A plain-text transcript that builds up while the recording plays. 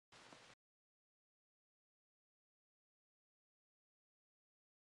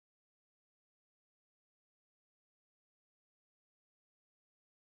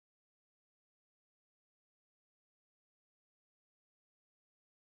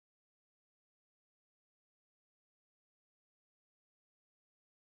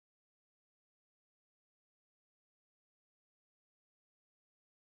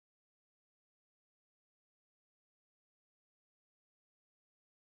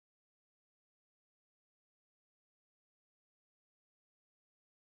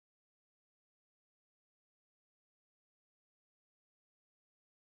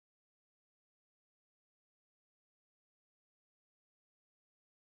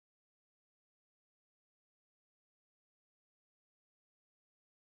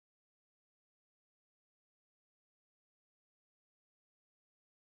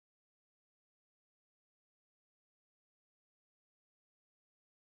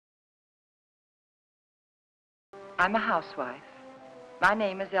I'm a housewife. My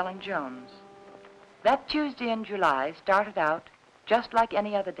name is Ellen Jones. That Tuesday in July started out just like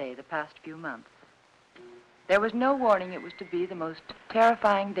any other day the past few months. There was no warning it was to be the most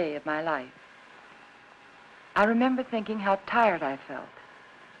terrifying day of my life. I remember thinking how tired I felt.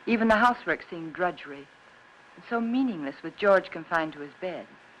 Even the housework seemed drudgery and so meaningless with George confined to his bed.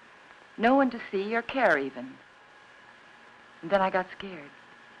 No one to see or care even. And then I got scared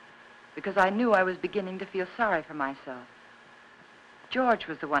because I knew I was beginning to feel sorry for myself. George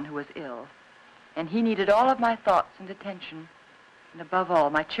was the one who was ill, and he needed all of my thoughts and attention, and above all,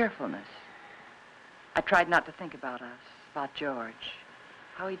 my cheerfulness. I tried not to think about us, about George,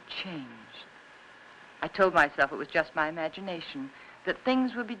 how he'd changed. I told myself it was just my imagination, that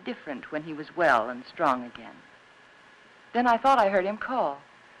things would be different when he was well and strong again. Then I thought I heard him call.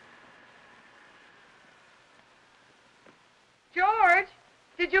 George,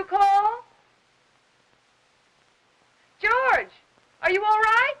 did you call? George, are you all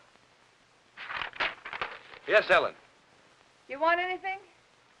right? Yes, Ellen. You want anything?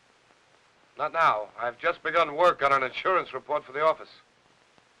 Not now. I've just begun work on an insurance report for the office.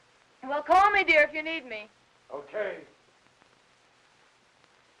 Well, call me, dear, if you need me. Okay.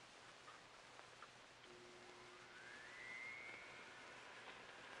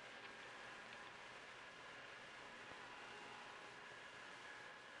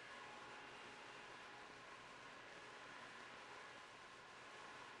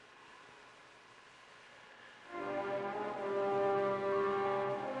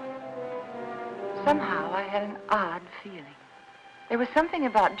 Somehow I had an odd feeling. There was something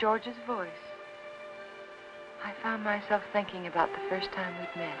about George's voice. I found myself thinking about the first time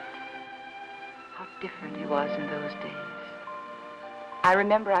we'd met. How different he was in those days. I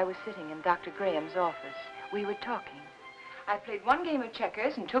remember I was sitting in Dr. Graham's office. We were talking. I played one game of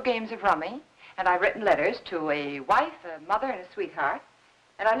checkers and 2 games of rummy, and I've written letters to a wife, a mother, and a sweetheart,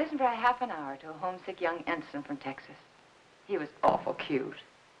 and I listened for a half an hour to a homesick young ensign from Texas. He was awful cute.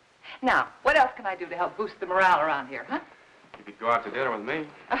 Now, what else can I do to help boost the morale around here, huh? You could go out to dinner with me.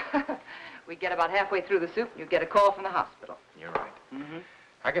 We get about halfway through the soup, and you get a call from the hospital. You're right. Mm-hmm.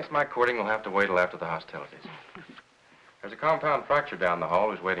 I guess my courting will have to wait till after the hostilities. There's a compound fracture down the hall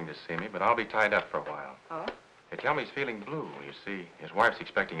who's waiting to see me, but I'll be tied up for a while. Oh? They tell me he's feeling blue. You see, his wife's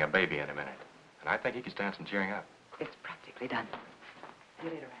expecting a baby in a minute. And I think he could stand some cheering up. It's practically done. See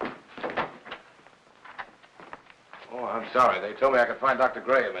you later, Ed. Oh, I'm sorry. They told me I could find Dr.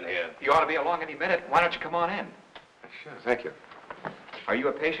 Graham in here. You ought to be along any minute. Why don't you come on in? Sure, thank you. Are you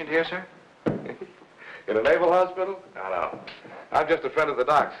a patient here, sir? In a naval hospital? No. I'm just a friend of the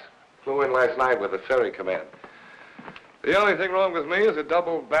doc's. Flew in last night with the ferry command. The only thing wrong with me is a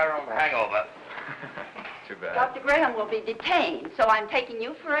double-barrel hangover. Too bad. Dr. Graham will be detained, so I'm taking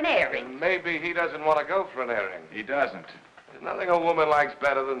you for an airing. And maybe he doesn't want to go for an airing. He doesn't. There's nothing a woman likes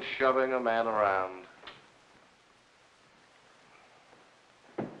better than shoving a man around.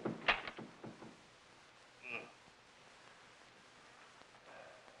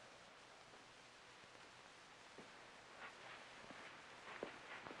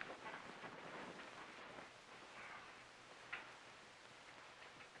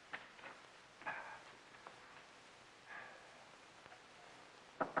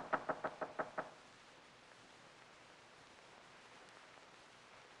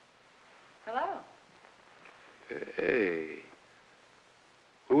 Hello. Hey.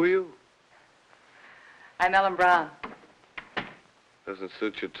 Who are you? I'm Ellen Brown. Doesn't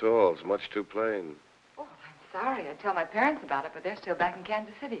suit you at all. It's much too plain. Oh, I'm sorry. I'd tell my parents about it, but they're still back in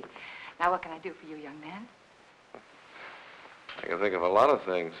Kansas City. Now, what can I do for you, young man? I can think of a lot of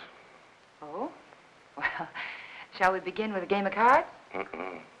things. Oh? Well, shall we begin with a game of cards?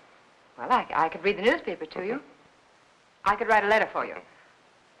 Well, I could read the newspaper to you. I could write a letter for you.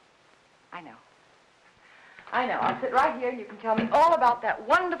 I know. I'll sit right here and you can tell me all about that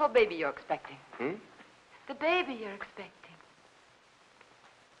wonderful baby you're expecting. The baby you're expecting.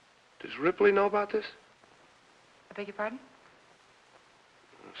 Does Ripley know about this? I beg your pardon?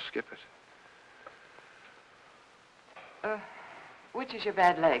 Skip it. Which is your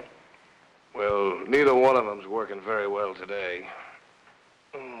bad leg? Well, neither one of them's working very well today.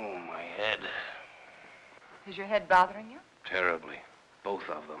 Oh, my head. Is your head bothering you? Terribly. Both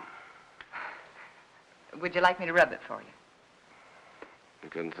of them. Would you like me to rub it for you? You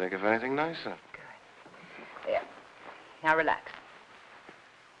couldn't think of anything nicer. Good. There. Now relax.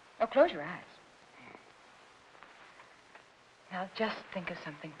 Oh, close your eyes. Now just think of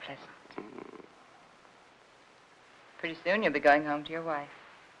something pleasant. Pretty soon you'll be going home to your wife.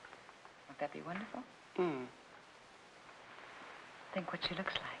 Won't that be wonderful? Think what she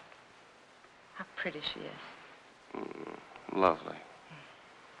looks like. How pretty she is. Lovely.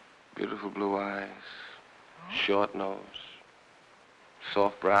 Beautiful blue eyes, short nose,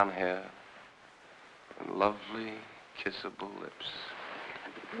 soft brown hair, and lovely, kissable lips.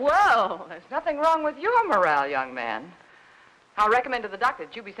 Well, there's nothing wrong with your morale, young man. I'll recommend to the doctor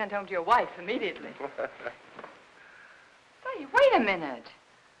that you be sent home to your wife immediately. Hey, wait a minute.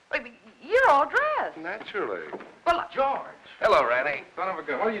 Wait, you're all dressed. Naturally. Well, George. Hello, Ranny. Son of a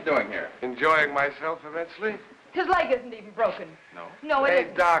gun. What are you doing here? Enjoying myself immensely? his leg isn't even broken. No? No, it Hey,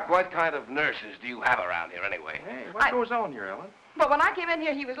 isn't. Doc, what kind of nurses do you have around here anyway? Hey, what goes on here, Ellen? But when I came in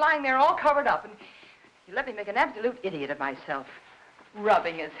here, he was lying there all covered up, and he let me make an absolute idiot of myself.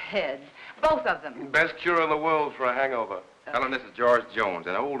 Rubbing his head. Both of them. Best cure in the world for a hangover. Ellen, this is George Jones,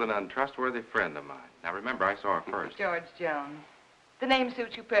 an old and untrustworthy friend of mine. Now, remember, I saw her first. George Jones. The name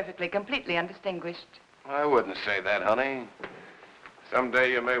suits you perfectly, completely undistinguished. I wouldn't say that, honey.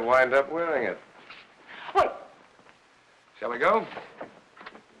 Someday you may wind up wearing it. Wait. Shall we go?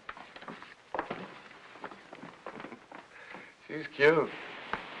 She's cute.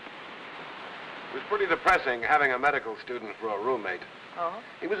 It was pretty depressing having a medical student for a roommate. Oh?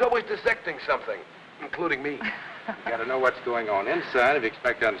 He was always dissecting something, including me. You gotta know what's going on inside if you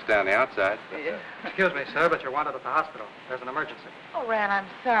expect to understand the outside. Yeah. Excuse me, sir, but you're wanted at the hospital. There's an emergency. Oh, Ran, I'm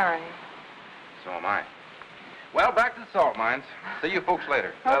sorry. So am I. Well, back to the salt mines. See you folks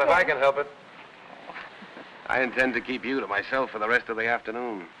later. Not if I can help it. I intend to keep you to myself for the rest of the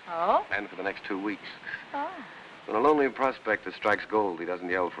afternoon. Oh? And for the next 2 weeks. Oh. When a lonely prospector strikes gold, he doesn't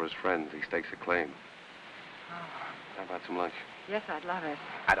yell for his friends. He stakes a claim. How about some lunch? Yes, I'd love it.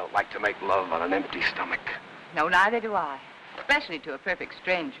 I don't like to make love on an empty stomach. No, neither do I. Especially to a perfect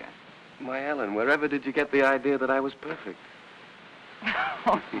stranger. My Ellen, wherever did you get the idea that I was perfect?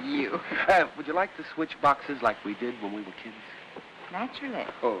 Oh, you. Would you like to switch boxes like we did when we were kids? Naturally.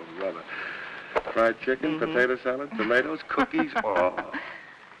 Oh, brother. Fried chicken, potato salad, tomatoes, cookies. Oh.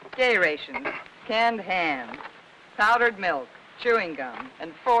 Gay rations, canned ham, powdered milk, chewing gum,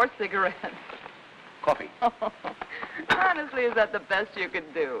 and 4 cigarettes. Coffee. Honestly, is that the best you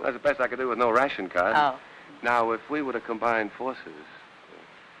could do? That's the best I could do with no ration card. Oh. Now, if we were to combine forces,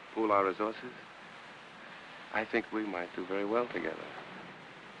 pool our resources, I think we might do very well together.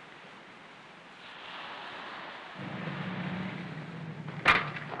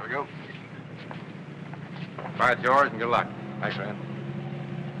 Here we go. Bye, George, and good luck. Thanks, Rand.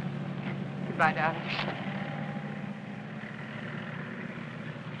 Goodbye, darling.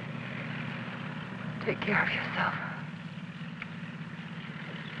 Take care of yourself.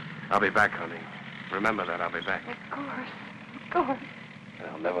 I'll be back, honey. Remember that, I'll be back. Of course. Of course. And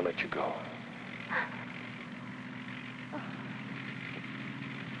I'll never let you go.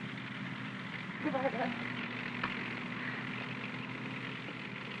 Goodbye, darling.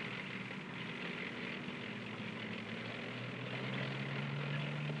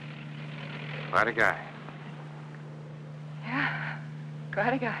 Quite a guy. Yeah,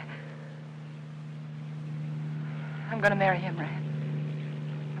 quite a guy. I'm going to marry him, Rand.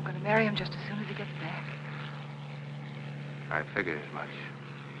 I'm going to marry him just as soon as he gets back. I figured as much.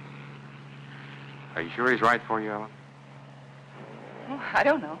 Are you sure he's right for you, Ellen? Oh, I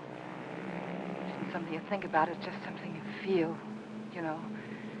don't know. It isn't something you think about. It's just something you feel, you know.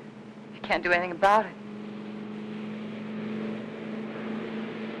 You can't do anything about it.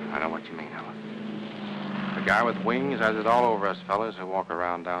 I know what you mean, Ellen. The guy with wings, as is all over us fellas who walk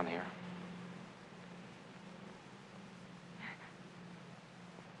around down here.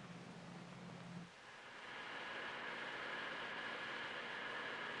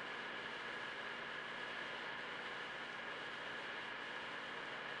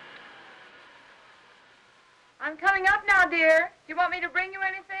 I'm coming up now, dear. Do you want me to bring you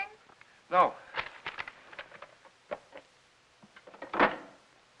anything? No.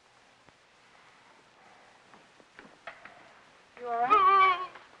 You all right?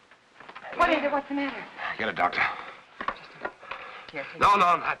 What is it? What's the matter? Get a doctor. Here, take No,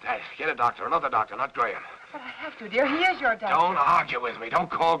 not that. Get a doctor. Another doctor, not Graham. But I have to, dear. He is your doctor. Don't argue with me. Don't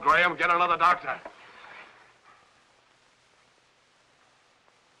call Graham. Get another doctor.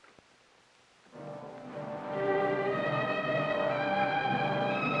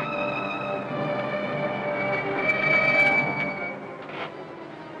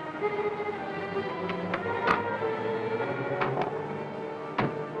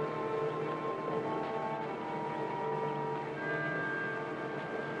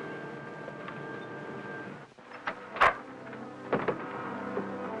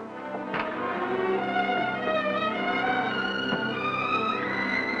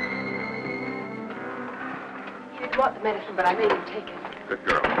 He didn't want the medicine, but I made him take it. Good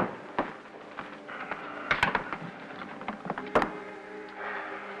girl.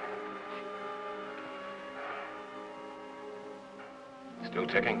 Still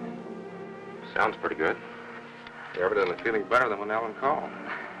ticking? Sounds pretty good. You're evidently feeling better than when Ellen called.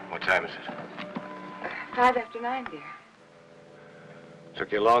 What time is it? 5 after 9, dear.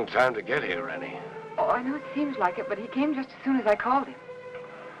 Took you a long time to get here, Rennie. Oh, I know it seems like it, but he came just as soon as I called him.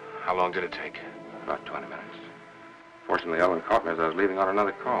 How long did it take? About 20 minutes. Fortunately, Ellen caught me as I was leaving on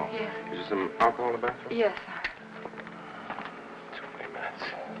another call. Yes. Is there some alcohol in the bathroom? Yes. 20 minutes.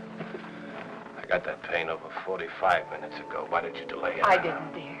 I got that pain over 45 minutes ago. Why did you delay it? I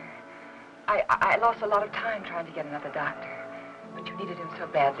didn't, dear. I lost a lot of time trying to get another doctor. But you needed him so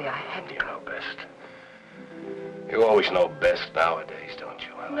badly, I had to. You know best. You always know best nowadays, don't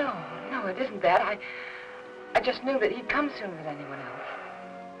you, Ellen? No, it isn't that. I just knew that he'd come sooner than anyone else.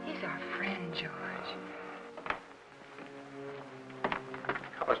 He's our friend, George.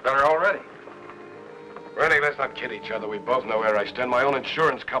 Fella's better already. Rennie, let's not kid each other. We both know where I stand. My own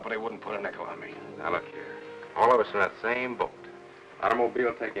insurance company wouldn't put a nickel on me. Now, look here. All of us in that same boat.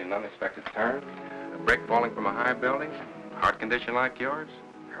 Automobile taking an unexpected turn, a brick falling from a high building, heart condition like yours.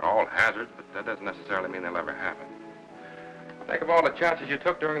 They're all hazards, but that doesn't necessarily mean they'll ever happen. Think of all the chances you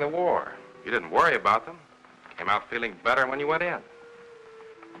took during the war. You didn't worry about them. Came out feeling better when you went in.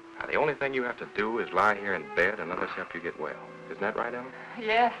 Now, the only thing you have to do is lie here in bed and let us help you get well. Isn't that right, Ellen?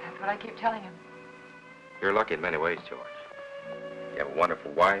 Yes, that's what I keep telling him. You're lucky in many ways, George. You have a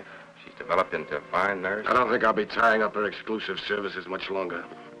wonderful wife. She's developed into a fine nurse. I don't think I'll be tying up her exclusive services much longer.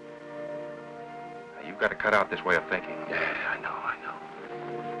 Now, you've got to cut out this way of thinking. Yeah, I know.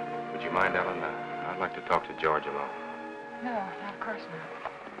 Would you mind, Ellen? I'd like to talk to George alone. No, of course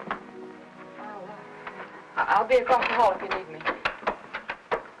not. I'll be across the hall if you need me.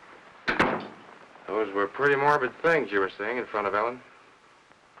 Those were pretty morbid things you were saying in front of Ellen.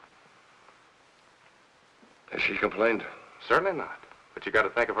 Has she complained? Certainly not. But you got to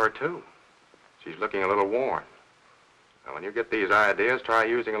think of her, too. She's looking a little worn. Now, when you get these ideas, try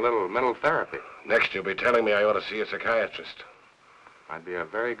using a little mental therapy. Next, you'll be telling me I ought to see a psychiatrist. Might be a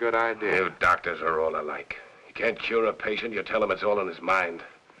very good idea. You doctors are all alike. You can't cure a patient, you tell him it's all in his mind.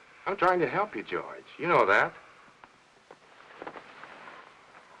 I'm trying to help you, George. You know that.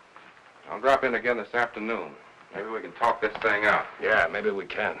 I'll drop in again this afternoon. Maybe we can talk this thing out. Yeah, maybe we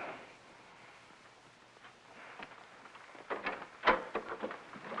can.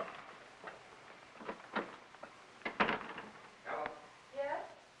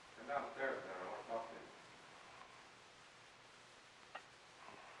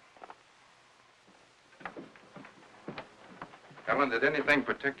 Ellen, did anything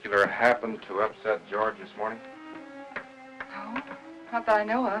particular happen to upset George this morning? No, not that I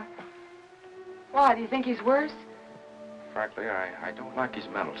know of. Why, do you think he's worse? Frankly, I don't like his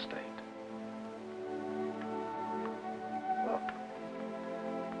mental state. Well,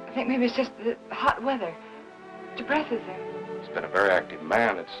 I think maybe it's just the hot weather. Depresses him. He's been a very active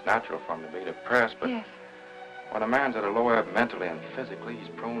man. It's natural for him to be depressed, but Yes. when a man's at a low ebb mentally and physically, he's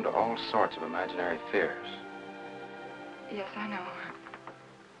prone to all sorts of imaginary fears. Yes, I know.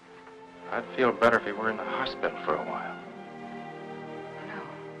 I'd feel better if he were in the hospital for a while.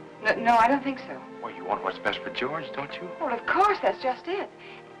 No, I don't think so. Well, you want what's best for George, don't you? Well, of course, that's just it.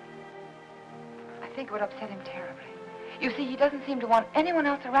 I think it would upset him terribly. You see, he doesn't seem to want anyone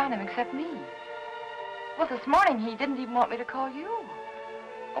else around him except me. Well, this morning, he didn't even want me to call you.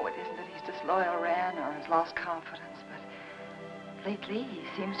 Oh, it isn't that he's disloyal, Ran, or has lost confidence, but lately, he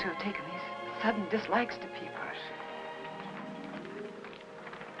seems to have taken these sudden dislikes to people.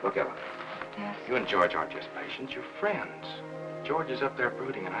 Look, Ellen, Yes? you and George aren't just patients, you're friends. George is up there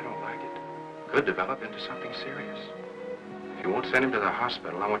brooding, and I don't like it. Could develop into something serious. If you won't send him to the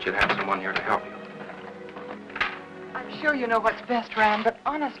hospital, I want you to have someone here to help you. I'm sure you know what's best, Ran, but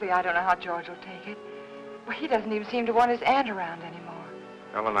honestly, I don't know how George will take it. Well, he doesn't even seem to want his aunt around anymore.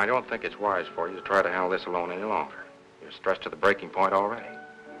 Ellen, I don't think it's wise for you to try to handle this alone any longer. You're stressed to the breaking point already.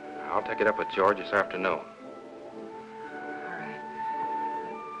 I'll take it up with George this afternoon. All right.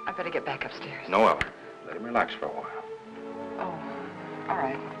 I better get back upstairs. No, Ellen. Let him relax for a while. Oh, all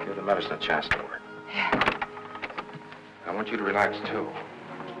right. Give the medicine a chance to work. Yeah. I want you to relax, too.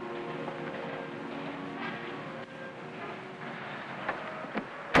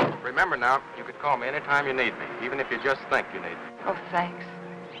 Remember now, you can call me anytime you need me, even if you just think you need me. Oh, thanks.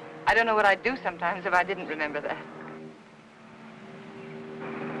 I don't know what I'd do sometimes if I didn't remember that.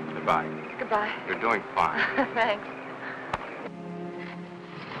 Goodbye. Goodbye. You're doing fine. Thanks.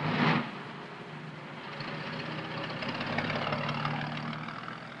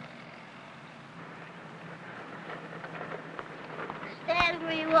 Stand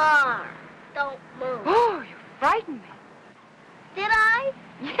where you are. Don't move. Oh, you frightened me. Did I?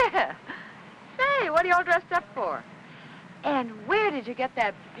 Yeah. Say, what are you all dressed up for? And where did you get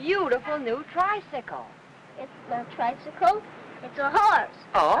that beautiful new tricycle? It's no tricycle. It's a horse.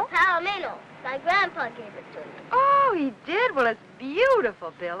 Oh? A Palomino. My grandpa gave it to me. Oh, he did? Well, it's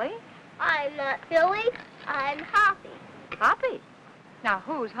beautiful, Billy. I'm not Billy. I'm Hoppy. Hoppy? Now,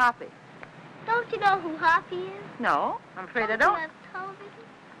 who's Hoppy? Don't you know who Hoppy is? No, I'm afraid I You don't. have television?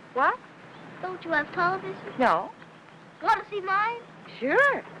 What? Don't you have television? No. Want to see mine?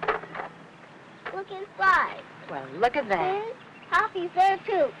 Sure. Look inside. Well, look at that. See? Hoppy's there,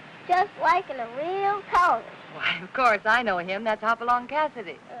 too. Just like in a real television. Why, of course, I know him. That's Hopalong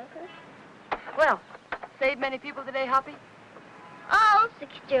Cassidy. Uh-huh. Well, saved many people today, Hoppy? Oh,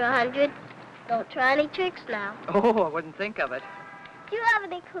 60 or 100. Don't try any tricks now. Oh, I wouldn't think of it. Do you have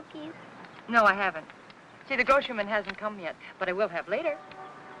any cookies? No, I haven't. See, the grocerman hasn't come yet, but I will have later.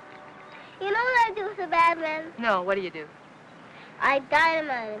 You know what I do with the bad men? No, what do you do? I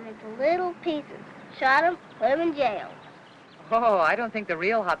dynamite them into little pieces. Shot them, put them in jail. Oh, I don't think the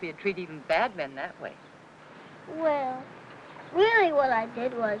real Hoppy would treat even bad men that way. Well, really what I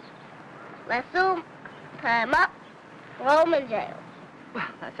did was lasso them, tie them up, throw them in jail. Well,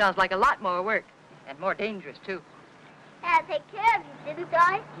 that sounds like a lot more work, and more dangerous, too. Had to take care of you, didn't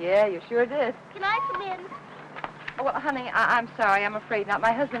I? Yeah, you sure did. Can I come in? Oh, well, honey, I'm sorry. I'm afraid not.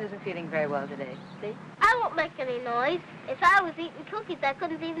 My husband isn't feeling very well today. See? I won't make any noise. If I was eating cookies, I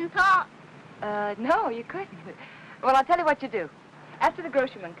couldn't even talk. No, you couldn't. Well, I'll tell you what you do. After the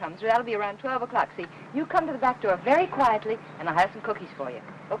grocerman comes, that'll be around 12 o'clock, see? You come to the back door very quietly, and I'll have some cookies for you.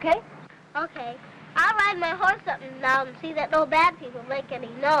 Okay? Okay. I'll ride my horse up and down and see that no bad people make any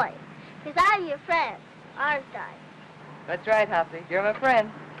noise. Because I'm your friend, aren't I? That's right, Hoppy. You're my friend.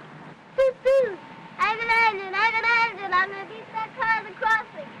 Toot-toot. I'm an engine, I'm going to beat that car at the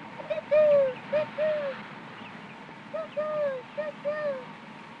crossing. Toot-toot, toot-toot. Toot-toot, toot-toot.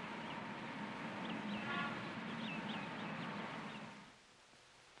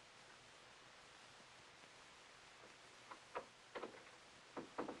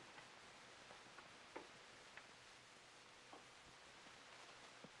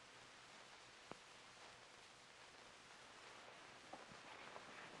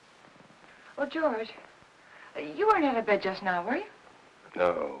 Well, George, you weren't out of bed just now, were you?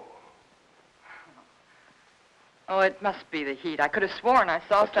 No. Oh, it must be the heat. I could have sworn I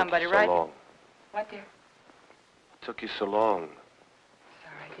saw somebody What took you so long? What, dear? It took you so long.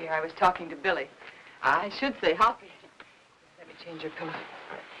 Sorry, dear. I was talking to Billy. I should say Hoppy. Let me change your pillow.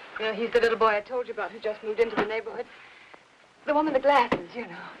 You know, he's the little boy I told you about who just moved into the neighborhood. The one with the glasses, you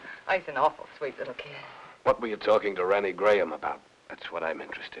know. Oh, he's an awful sweet little kid. What were you talking to Ranny Graham about? That's what I'm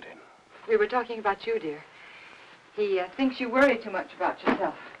interested in. We were talking about you, dear. He thinks you worry too much about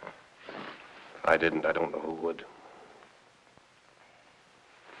yourself. If I didn't, I don't know who would.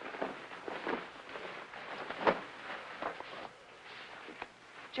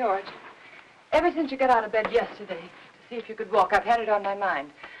 George, ever since you got out of bed yesterday to see if you could walk, I've had it on my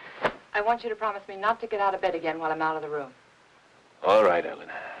mind. I want you to promise me not to get out of bed again while I'm out of the room. All right, Ellen.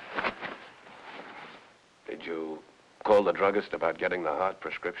 Did you call the druggist about getting the heart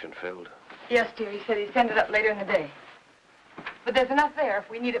prescription filled? Yes, dear. He said he'd send it up later in the day. But there's enough there if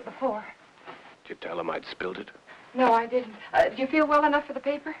we need it before. Did you tell him I'd spilled it? No, I didn't. Do you feel well enough for the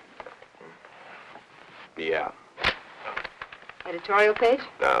paper? Yeah. Editorial page?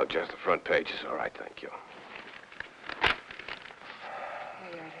 No, just the front page is all right, thank you. Here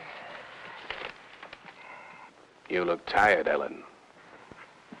you are, dear. You look tired, Ellen.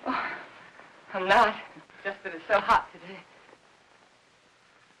 Oh, I'm not. Just that it's so hot today.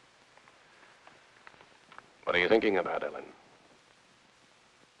 What are you thinking about, Ellen?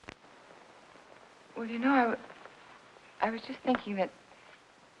 Well, you know, I was just thinking that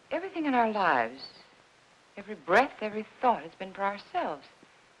everything in our lives, every breath, every thought has been for ourselves.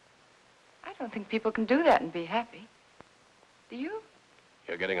 I don't think people can do that and be happy. Do you?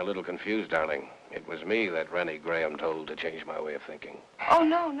 You're getting a little confused, darling. It was me that Ranny Graham told to change my way of thinking. Oh,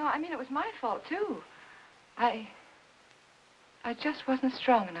 no. I mean, it was my fault, too. I just wasn't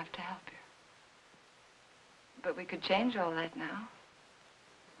strong enough to help you. But we could change all that now.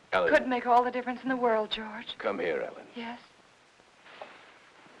 Ellen. Could make all the difference in the world, George. Come here, Ellen. Yes?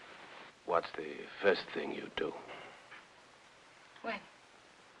 What's the first thing you do? When?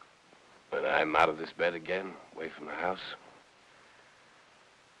 When I'm out of this bed again, away from the house?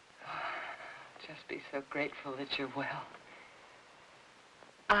 Just be so grateful that you're well.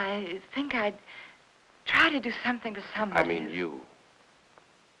 I think I'd try to do something to somebody. I mean you.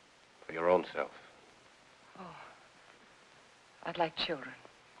 For your own self. Oh. I'd like children.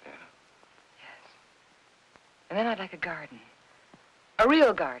 Yeah. Yes. And then I'd like a garden. A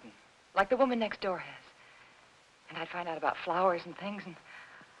real garden. Like the woman next door has. And I'd find out about flowers and things, and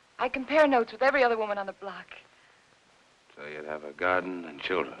I'd compare notes with every other woman on the block. So you'd have a garden and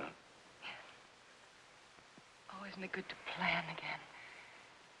children, huh? Oh, isn't it good to plan again?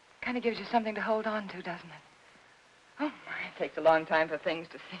 Kind of gives you something to hold on to, doesn't it? Oh, my, it takes a long time for things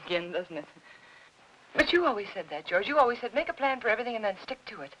to sink in, doesn't it? But you always said that, George. You always said make a plan for everything and then stick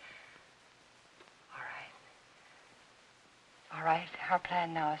to it. All right. All right, our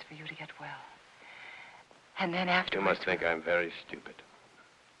plan now is for you to get well. And then afterwards... You must think I'm very stupid.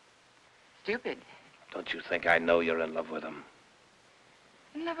 Stupid? Don't you think I know you're in love with him?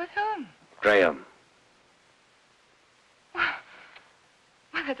 In love with whom? Graham. Well,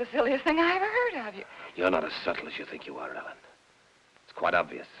 that's the silliest thing I ever heard of you. You're not as subtle as you think you are, Ellen. It's quite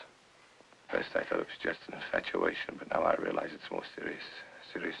obvious. First, I thought it was just an infatuation, but now I realize it's more serious.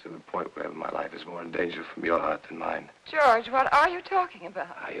 Serious to the point where my life is more in danger from your heart than mine. George, what are you talking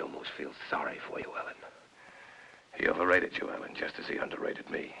about? I almost feel sorry for you, Ellen. He overrated you, Ellen, just as he underrated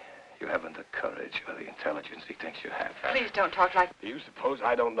me. You haven't the courage or the intelligence he thinks you have. Please don't talk like... Do you suppose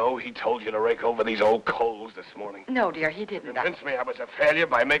I don't know he told you to rake over these old coals this morning? No, dear, he didn't. Convinced me I was a failure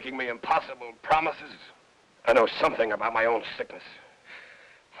by making me impossible promises? I know something about my own sickness.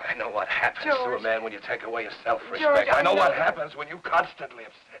 I know what happens to a man when you take away his self-respect. George, I know what happens when you constantly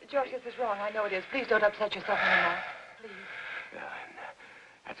upset. George, this is wrong. I know it is. Please don't upset yourself anymore. Please.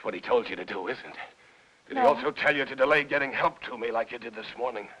 That's what he told you to do, isn't it? Did he No. also tell you to delay getting help to me like you did this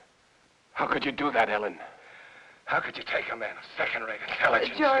morning? How could you do that, Ellen? How could you take a man of second-rate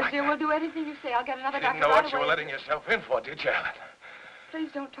intelligence George, like dear, that? we'll do anything you say. I'll get another You didn't doctor know right what you away. were letting yourself in for, did you, Ellen? Please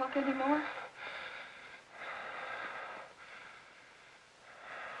don't talk anymore.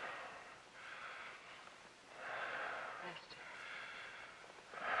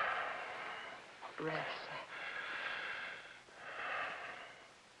 Rest.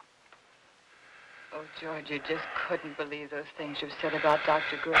 Oh, George, you just couldn't believe those things you've said about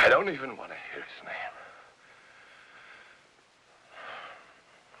Dr. Graham. I don't even want to hear his name.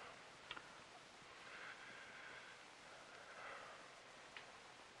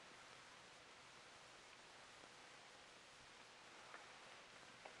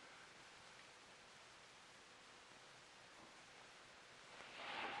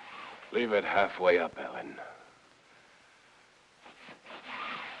 Leave it halfway up, Ellen.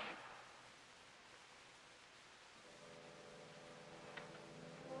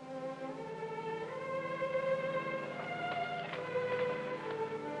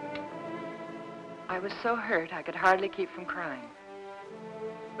 I was so hurt I could hardly keep from crying.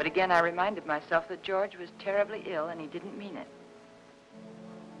 But again, I reminded myself that George was terribly ill and he didn't mean it.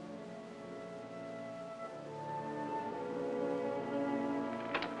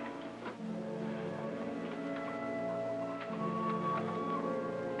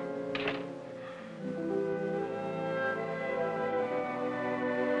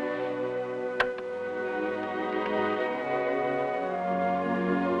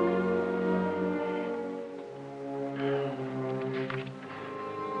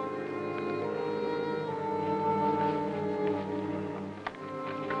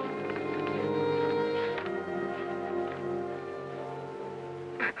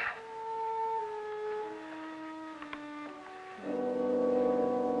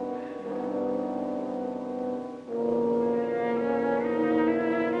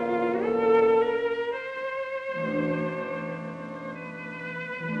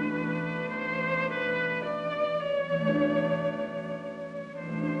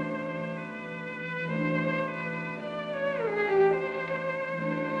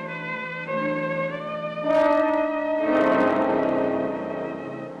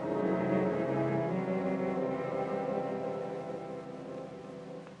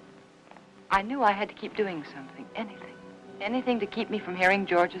 I knew I had to keep doing something, anything. Anything to keep me from hearing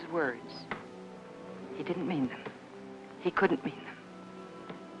George's words. He didn't mean them. He couldn't mean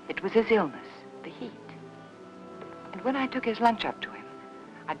them. It was his illness, the heat. And when I took his lunch up to him,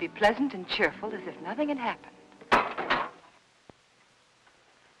 I'd be pleasant and cheerful as if nothing had happened.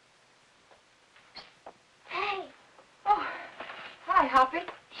 Hey. Oh, hi, Hoppy.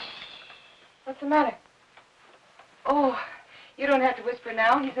 What's the matter? Oh, you don't have to whisper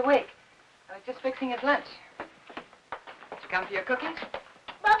now. He's awake. I was just fixing his lunch. Did you come for your cookies?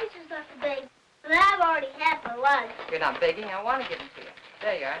 Bobby's just left the bake, but I've already had my lunch. You're not begging. I want to give them to you.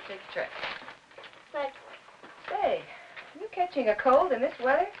 There you are. Take the tray. But Say, you catching a cold in this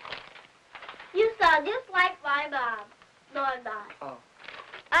weather? you sound just like my mom. No, I'm not. Oh.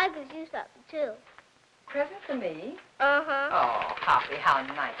 I could use something, too. Present for me? Uh-huh. Oh, Hoppy, how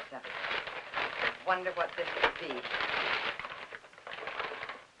nice of you. Wonder what this could be.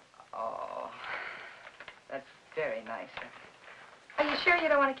 Oh, that's very nice of you. Are you sure you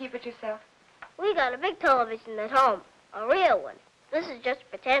don't want to keep it yourself? We got a big television at home, a real one. This is just a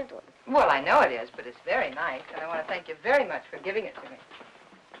pretend one. Well, I know it is, but it's very nice, and I want to thank you very much for giving it to me.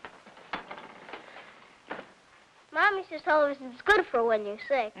 Mommy says television's good for when you're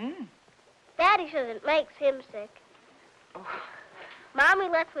sick. Daddy says it makes him sick. Oh. Mommy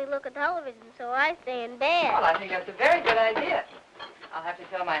lets me look at television, so I stay in bed. Well, I think that's a very good idea. I'll have to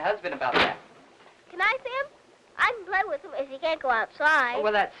tell my husband about that. Can I see him? I can play with him if he can't go outside. Oh,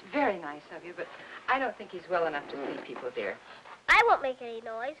 well, that's very nice of you, but I don't think he's well enough to see people, dear. I won't make any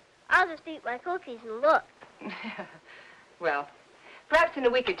noise. I'll just eat my cookies and look. Well, perhaps in a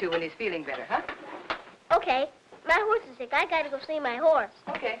week or two when he's feeling better, huh? Okay. My horse is sick. I gotta go see my horse.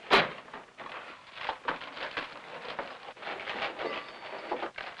 Okay.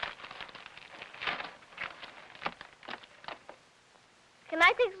 Can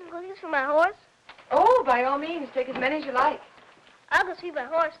I take some cookies for my horse? Oh, by all means, take as many as you like. I'll go see my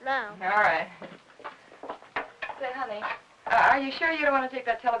horse now. All right. Say, honey, are you sure you don't want to take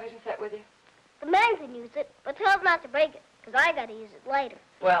that television set with you? The man can use it, but tell him not to break it, because I gotta use it later.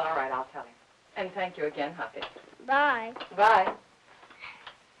 Well, all right, I'll tell him. And thank you again, Huffy. Bye. Bye.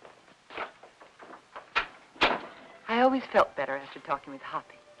 I always felt better after talking with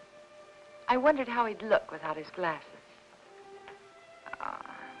Hoppy. I wondered how he'd look without his glasses.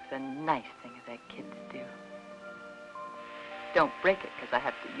 It's a nice thing of that kid to do. Don't break it, because I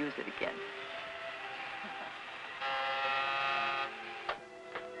have to use it again.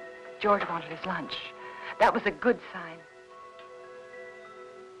 George wanted his lunch. That was a good sign.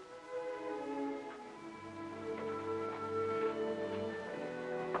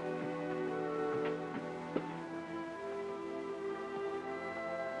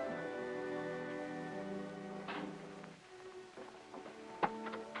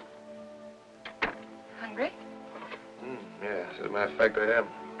 Hungry? Yeah, as a matter of fact, I am.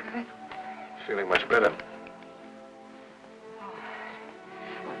 Good. Feeling much better.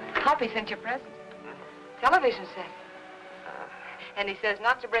 Hoppy sent you a present. Television set. And he says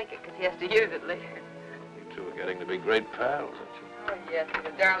not to break it because he has to use it later. You two are getting to be great pals, aren't you? Oh, yes, he's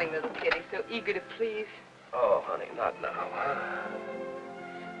a darling little kid. He's so eager to please. Oh, honey, not now.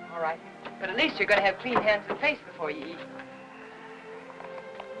 All right. But at least you're going to have clean hands and face before you eat.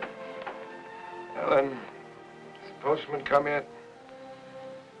 Ellen, has the postman come yet?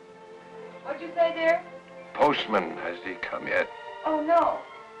 What'd you say, dear? Postman, has he come yet? Oh, no.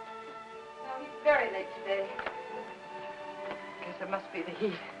 No, he's very late today. Guess it must be the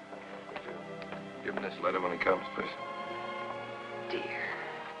heat. Give him this letter when he comes, please. Dear,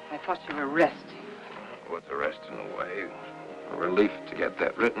 I thought you were resting. What's the rest in the way? A relief to get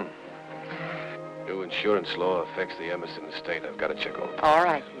that written. New insurance law affects the Emerson estate. I've got to check over. All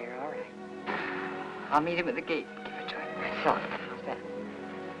right, dear, all right. I'll meet him at the gate. Give it to him myself. How's that?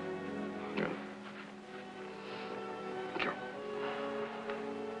 Good. Sure.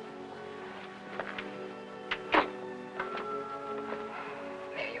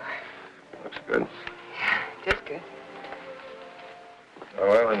 There you are. Looks good. Yeah, it is good.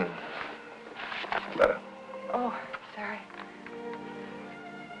 Oh, Ellen. Letter. Oh, sorry.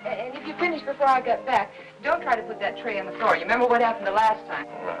 And if you finish before I get back, don't try to put that tray on the floor. You remember what happened the last time?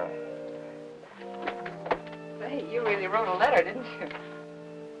 Say, you really wrote a letter, didn't you?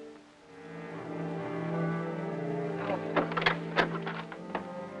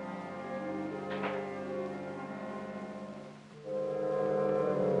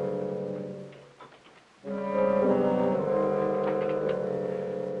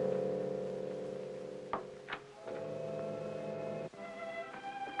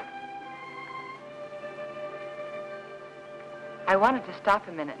 I wanted to stop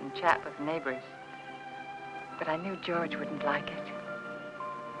a minute and chat with the neighbors, but I knew George wouldn't like it.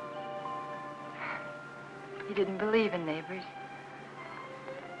 He didn't believe in neighbors.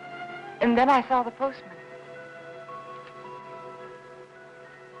 And then I saw the postman.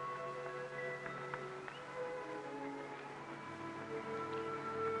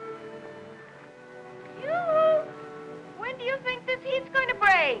 Yoo-hoo! When do you think this heat's going to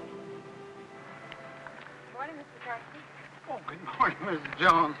break? Morning, Mr. Carson. Oh, good morning, Mrs.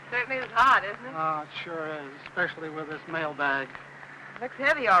 Jones. Certainly is hot, isn't it? Oh, it sure is, especially with this mailbag. Looks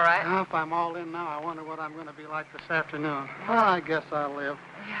heavy, all right. Now, if I'm all in now, I wonder what I'm going to be like this afternoon. Well, I guess I'll live.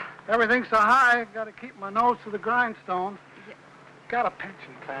 Yeah. Everything's so high, I've got to keep my nose to the grindstone. Yeah. Got a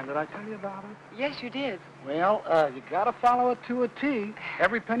pension plan. Did I tell you about it? Yes, you did. Well, you got to follow it to a T.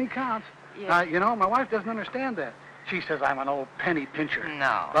 Every penny counts. Yes. You know, my wife doesn't understand that. She says I'm an old penny pincher.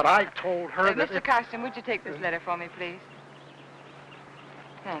 No. But I told her that Mr. Carson, would you take this letter for me, please?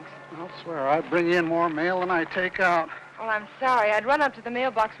 Thanks. I'll swear, I bring in more mail than I take out. Well, I'm sorry. I'd run up to the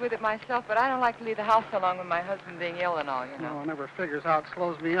mailbox with it myself, but I don't like to leave the house so long with my husband being ill and all, you know. No, I never figures how it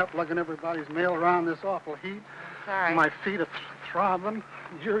slows me up lugging everybody's mail around this awful heat. Sorry. My feet are throbbing.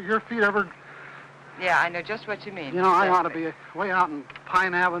 Your feet ever... Yeah, I know just what you mean. You know, I ought to be way out in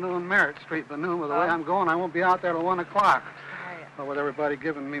Pine Avenue and Merritt Street, but noon with the way I'm going, I won't be out there till 1 o'clock. Sorry. Well, with everybody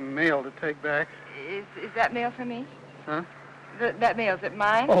giving me mail to take back. Is that mail for me? Huh? That mail, is it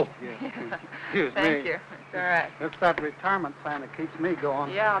mine? Oh, yes. Excuse me. Thank you. It's all right. It's that retirement plan that keeps me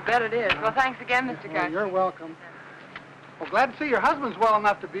going. Yeah, I bet it is. Well, thanks again, Mr. Well, Garcia. you're welcome. Well, glad to see your husband's well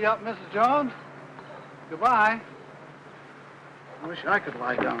enough to be up, Mrs. Jones. Goodbye. I wish I could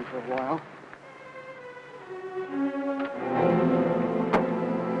lie down for a while.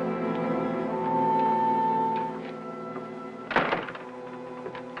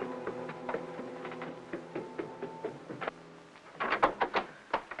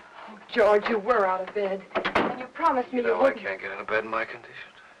 George, you were out of bed. And you promised me you I wouldn't. can't get out of bed in my condition.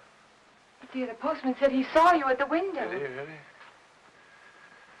 But, dear, the postman said he saw you at the window. Did he really?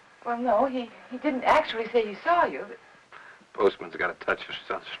 Well, no, he didn't actually say he saw you. But... Postman's got a touch of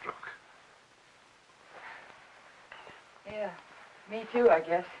sunstroke. Yeah, me too, I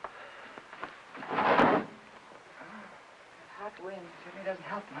guess. That hot wind certainly doesn't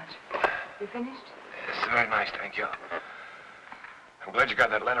help much. You finished? Yes, very nice, thank you. I'm glad you got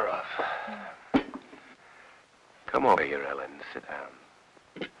that letter off. Come over here, Ellen. Sit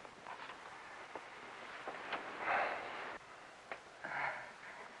down.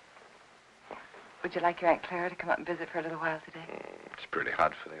 Would you like your Aunt Clara to come up and visit for a little while today? It's pretty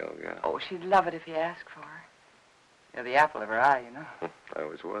hot for the old gal. Oh, she'd love it if you asked for her. You're the apple of her eye, you know. I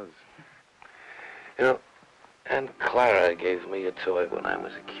always was. You know, Aunt Clara gave me a toy when I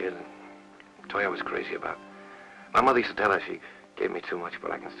was a kid. A toy I was crazy about. My mother used to tell her she gave me too much,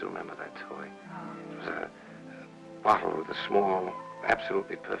 but I can still remember that toy. It was a bottle with a small,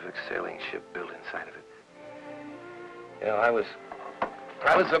 absolutely perfect sailing ship built inside of it. You know, I was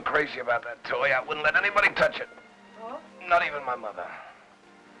so crazy about that toy, I wouldn't let anybody touch it. Oh? Not even my mother.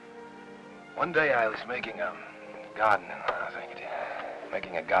 One day I was making a garden,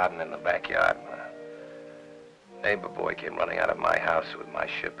 making a garden in the backyard. A neighbor boy came running out of my house with my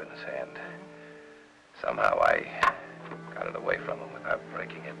ship in his hand. Somehow I got it away from him without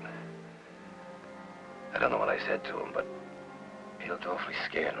breaking it. I don't know what I said to him, but he looked awfully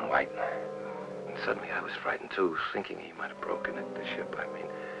scared and white. And suddenly I was frightened too, thinking he might have broken it, the ship, I mean.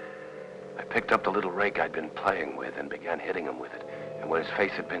 I picked up the little rake I'd been playing with and began hitting him with it. And where his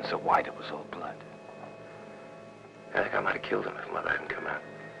face had been so white, it was all blood. I think I might have killed him if Mother hadn't come out.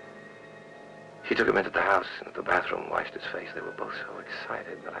 She took him into the house and at the bathroom, washed his face. They were both so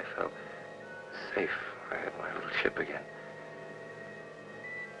excited that I felt safe. I had my little ship again.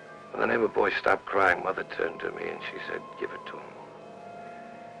 When the neighbor boy stopped crying, Mother turned to me and she said, "Give it to him."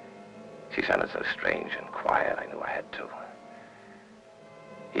 She sounded so strange and quiet, I knew I had to.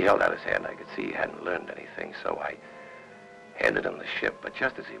 He held out his hand. I could see he hadn't learned anything, so I handed him the ship, but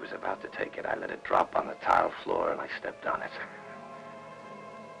just as he was about to take it, I let it drop on the tile floor and I stepped on it.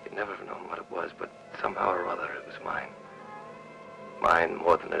 He'd never known what it was, but somehow or other it was mine. Mine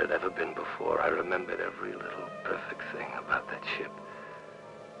more than it had ever been before. I remembered every little perfect thing about that ship.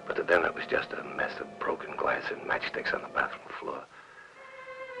 But to them it was just a mess of broken glass and matchsticks on the bathroom floor.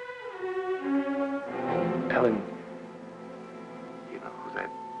 Ellen, you know who that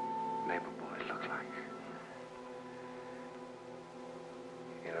neighbor boy looked like?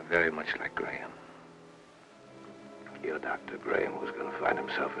 You know, very much like Graham. Your Dr. Graham was going to find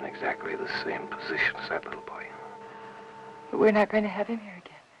himself in exactly the same position as that little boy. But we're not going to have him here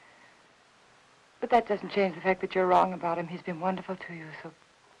again. But that doesn't change the fact that you're wrong about him. He's been wonderful to you, so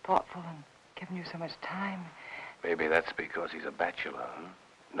thoughtful and given you so much time. Maybe that's because he's a bachelor, huh?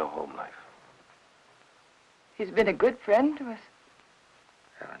 No home life. He's been a good friend to us.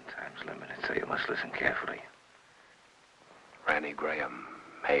 Ellen, time's limited, so you must listen carefully. Randy Graham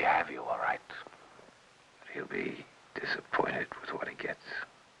may have you, all right. But he'll be disappointed with what he gets.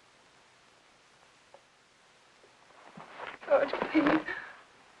 George, please.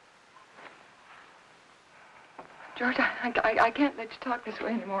 George, I can't let you talk this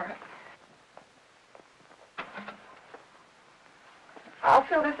way anymore. I'll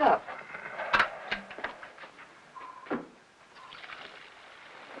fill this up.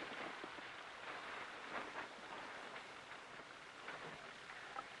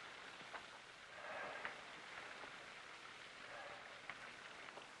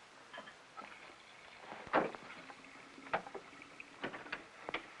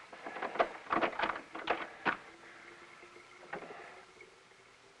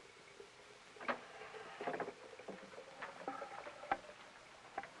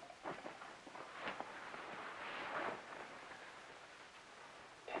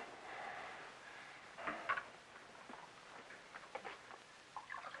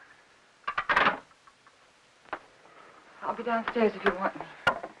 I'll be downstairs if you want me.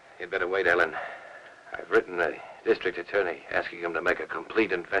 You'd better wait, Ellen. I've written the district attorney asking him to make a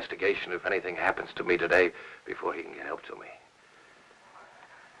complete investigation if anything happens to me today before he can get help to me.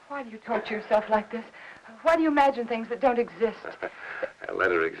 Why do you torture yourself like this? Why do you imagine things that don't exist? A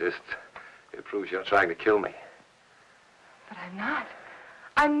letter exists. It proves you're trying to kill me. But I'm not.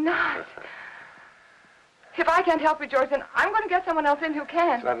 I'm not. If I can't help you, George, then I'm going to get someone else in who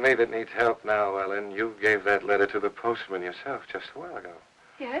can. It's not me that needs help now, Ellen. You gave that letter to the postman yourself just a while ago.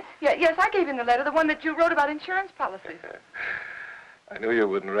 Yes? Yes, I gave him the letter, the one that you wrote about insurance policies. I knew you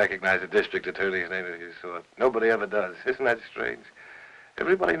wouldn't recognize a district attorney's name if you saw it. Nobody ever does. Isn't that strange?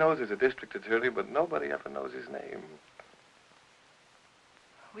 Everybody knows he's a district attorney, but nobody ever knows his name.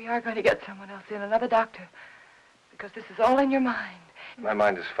 We are going to get someone else in, another doctor, because this is all in your mind. My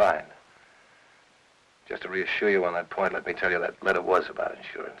mind is fine. Just to reassure you on that point, let me tell you that letter was about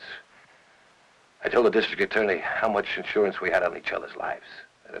insurance. I told the district attorney how much insurance we had on each other's lives.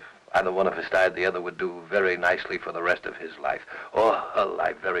 That if either one of us died, the other would do very nicely for the rest of his life. Or her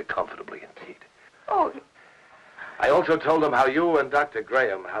life very comfortably indeed. Oh. I also told him how you and Dr.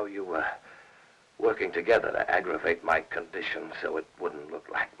 Graham, how you were working together to aggravate my condition so it wouldn't look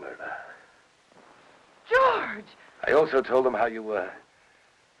like murder. George! I also told him how you were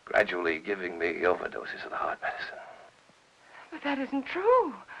gradually giving me overdoses of the heart medicine. But that isn't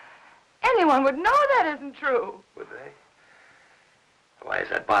true. Anyone would know that isn't true. Would they? Why is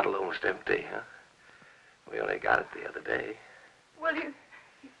that bottle almost empty, huh? We only got it the other day. Well,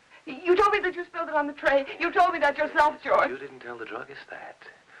 you told me that you spilled it on the tray. You told me that yourself, George. You didn't tell the druggist that.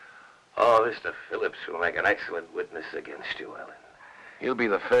 Oh, Mr. Phillips will make an excellent witness against you, Ellen. He'll be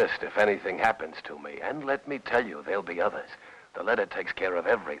the first if anything happens to me. And let me tell you, there'll be others. The letter takes care of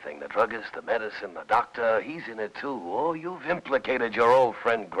everything. The druggist, the medicine, the doctor, he's in it too. Oh, you've implicated your old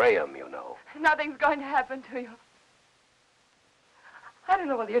friend Graham, you know. Nothing's going to happen to you. I don't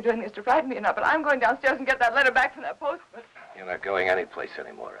know whether you're doing this to frighten me or not, but I'm going downstairs and get that letter back from that postman. You're not going anyplace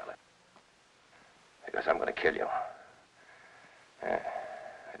anymore, Ellen. Because I'm going to kill you. I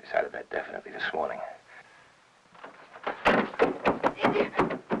decided that definitely this morning.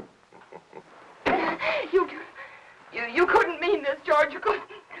 You couldn't mean this, George. You couldn't.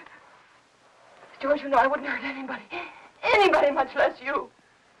 George, you know I wouldn't hurt anybody. Anybody, much less you.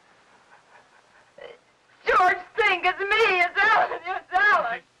 George, think, it's me, it's Ellen, it's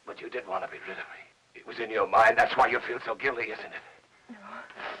Ellen. But you did want to be rid of me. It was in your mind. That's why you feel so guilty, isn't it? No.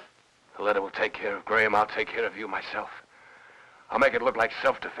 The letter will take care of Graham. I'll take care of you myself. I'll make it look like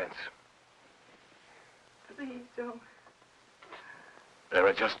self-defense. Please don't. There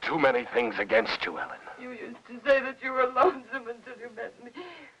are just too many things against you, Ellen. You used to say that you were lonesome until you met me.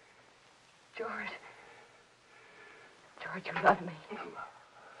 George. George, you love me.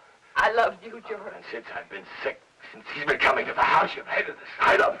 I loved you, George. And since I've been sick, since he's been coming to the house, you've hated the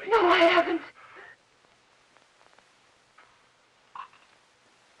sight of me. No, I haven't.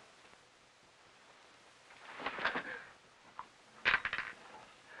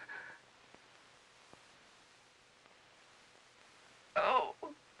 Oh.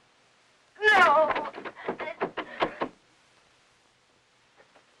 No.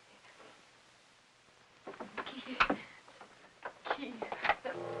 Keith.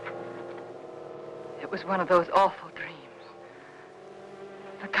 It was one of those awful dreams.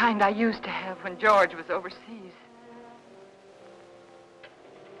 The kind I used to have when George was overseas.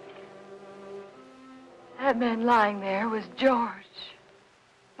 That man lying there was George,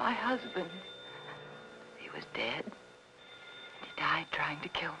 my husband. He was dead. He died trying to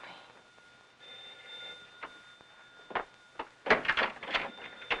kill me.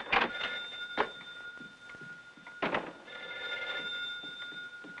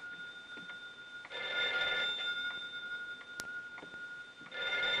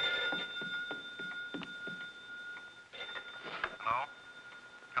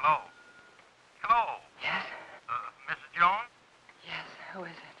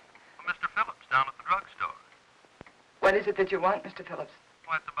 What is it that you want, Mr. Phillips?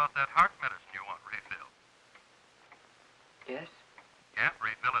 Well, it's about that heart medicine you want refilled. Yes? Can't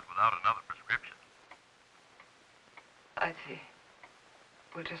refill it without another prescription. I see.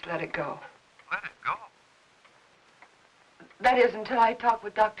 We'll just let it go. Let it go? That is, until I talk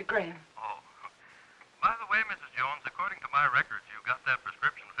with Dr. Graham. Oh. By the way, Mrs. Jones, according to my records, you got that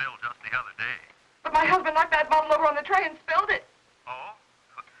prescription filled just the other day. But my husband knocked that bottle over on the tray and spilled it. Oh?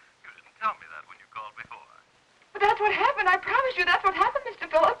 You didn't tell me that when you called before. But that's what happened. I promise you that's what happened, Mr.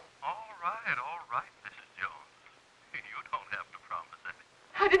 Phillips. All right, Mrs. Jones. You don't have to promise anything.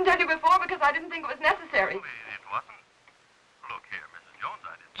 I didn't tell you before because I didn't think it was necessary. Well, it wasn't. Look here, Mrs. Jones,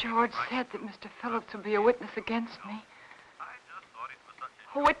 I didn't... George said that Mr. Phillips would be a witness against me.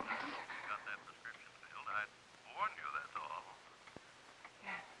 A witness. Got that prescription filled. I warned you, that's all.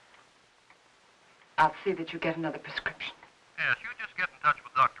 I'll see that you get another prescription. Yes, you just get in touch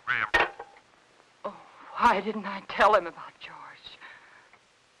with Dr. Graham. Oh, why didn't I tell him about George?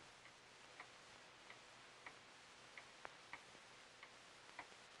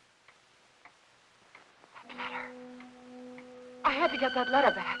 That letter. I had to get that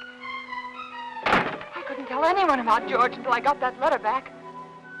letter back. I couldn't tell anyone about George until I got that letter back.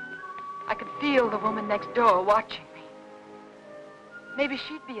 I could feel the woman next door watching me. Maybe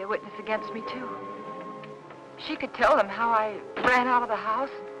she'd be a witness against me, too. She could tell them how I ran out of the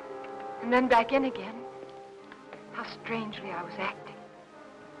house and then back in again. How strangely I was acting.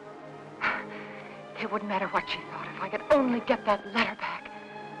 It wouldn't matter what she thought if I could only get that letter back.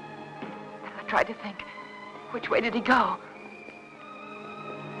 And I tried to think, which way did he go?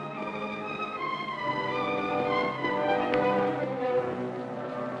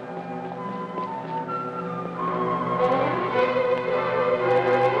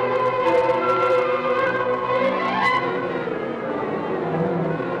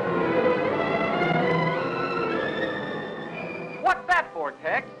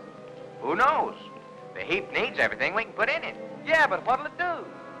 Who knows? The heap needs everything we can put in it. Yeah, but what'll it do?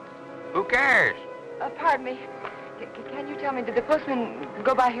 Who cares? Pardon me. Can you tell me, did the postman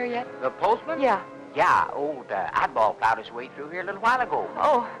go by here yet? The postman? Yeah. Yeah, old Oddball plowed his way through here a little while ago.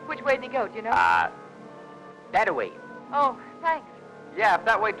 Oh, which way did he go, do you know? That way. Oh, thanks. Yeah, up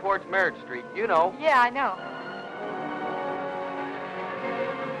that way towards Merritt Street. You know. Yeah, I know.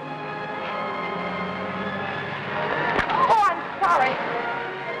 Oh, I'm sorry.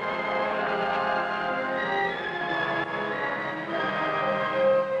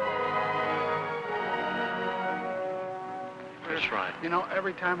 That's right. You know,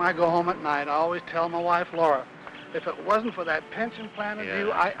 every time I go home at night, I always tell my wife, Laura, if it wasn't for that pension plan of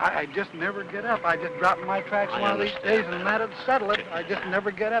you, I just never get up. I just drop my tracks one of these days, and that'd settle it. I just never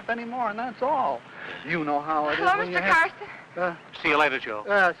get up anymore, and that's all. You know how it is. Hello, when Mr. Carson. See you later, Joe.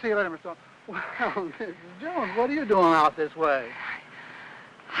 See you later, Mr. Jones. Well, Mrs. Jones, what are you doing out this way?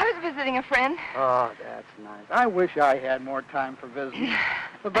 I was visiting a friend. Oh, that's nice. I wish I had more time for visiting.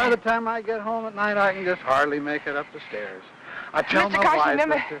 But by the time I get home at night, I can just hardly make it up the stairs. I tell Mr. my Carson, wife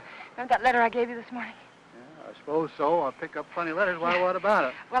remember that letter I gave you this morning? Yeah, I suppose so. I pick up funny letters. Why, what about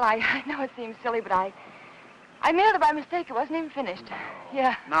it? Well, I know it seems silly, but I mailed it by mistake. It wasn't even finished. No.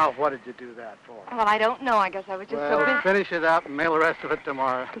 Yeah. Now, what did you do that for? Well, I don't know. I guess I was just so busy. Finish it up and mail the rest of it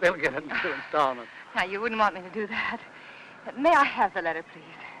tomorrow. They'll get it in 2 installments. Now, you wouldn't want me to do that. But may I have the letter, please?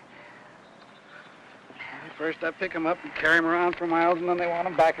 First, I pick them up and carry them around for miles, and then they want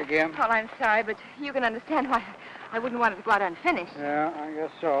them back again. Well, I'm sorry, but you can understand why I wouldn't want it to go out unfinished. Yeah, I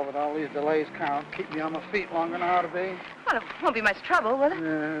guess so, but all these delays count. Keep me on my feet longer than I ought to be. Well, it won't be much trouble, will it?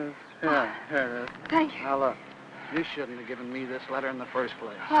 Yeah, here it is. Thank you. Now, look, you shouldn't have given me this letter in the first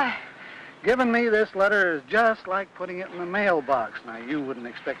place. Why? Giving me this letter is just like putting it in the mailbox. Now, you wouldn't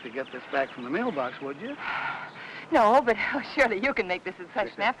expect to get this back from the mailbox, would you? No, but surely you can make this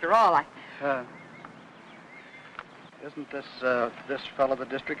exception. After all, Isn't this fellow the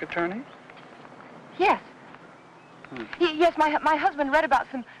district attorney? Yes. Yes, my husband read about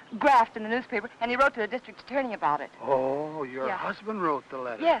some graft in the newspaper, and he wrote to the district attorney about it. Oh, your husband wrote the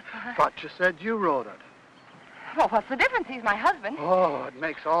letter? Yes. Thought you said you wrote it. Well, what's the difference? He's my husband. Oh, it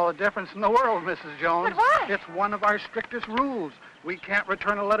makes all the difference in the world, Mrs. Jones. But why? It's one of our strictest rules. We can't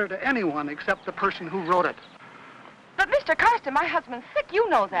return a letter to anyone except the person who wrote it. But, Mr. Carson, my husband's sick. You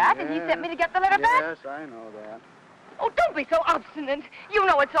know that, and he sent me to get the letter back. Yes, I know that. Oh, don't be so obstinate. You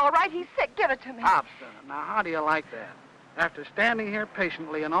know it's all right. He's sick. Give it to me. Obstinate. Now, how do you like that? After standing here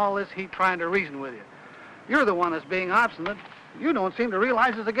patiently in all this heat trying to reason with you, you're the one that's being obstinate. You don't seem to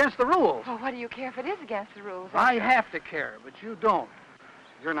realize it's against the rules. Well, what do you care if it is against the rules? I have to care, but you don't.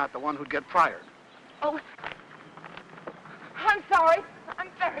 You're not the one who'd get fired. Oh, I'm sorry. I'm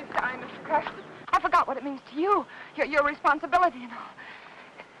very sorry, Mr. Carson. I forgot what it means to you, your responsibility and all.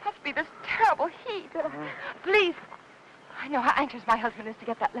 It must be this terrible heat. Please. I know how anxious my husband is to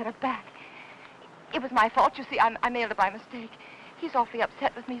get that letter back. It was my fault. You see, I mailed it by mistake. He's awfully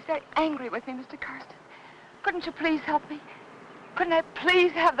upset with me. He's very angry with me, Mr. Carson. Couldn't you please help me? Couldn't I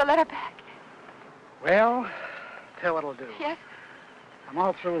please have the letter back? Well, tell what I'll do. Yes? I'm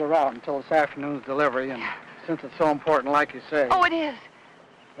all through the route until this afternoon's delivery, and since it's so important, like you say. Oh, it is.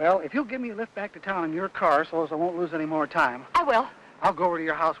 Well, if you'll give me a lift back to town in your car so as I won't lose any more time. I will. I'll go over to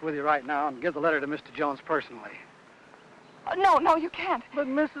your house with you right now and give the letter to Mr. Jones personally. No, you can't. But,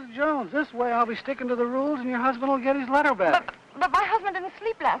 Mrs. Jones, this way I'll be sticking to the rules and your husband will get his letter back. But my husband didn't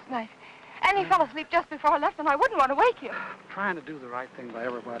sleep last night. Annie fell asleep just before I left, and I wouldn't want to wake you. I'm trying to do the right thing by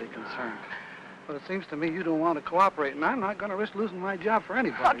everybody concerned. But it seems to me you don't want to cooperate, and I'm not going to risk losing my job for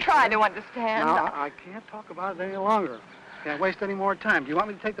anybody. I'll try to understand. No, I can't talk about it any longer. Can't waste any more time. Do you want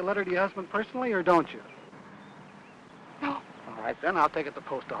me to take the letter to your husband personally, or don't you? No. All right, then I'll take it to the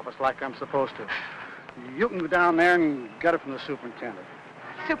post office like I'm supposed to. You can go down there and get it from the superintendent.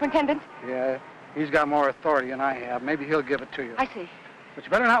 Superintendent? Yeah, he's got more authority than I have. Maybe he'll give it to you. I see. But you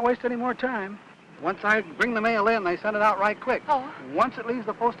better not waste any more time. Once I bring the mail in, they send it out right quick. Oh. Once it leaves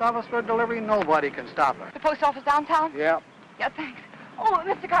the post office for delivery, nobody can stop it. The post office downtown? Yeah. Yeah, thanks. Oh,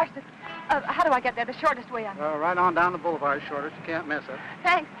 Mr. Carson, how do I get there? The shortest way on. Right on down the boulevard, shortest. You can't miss it.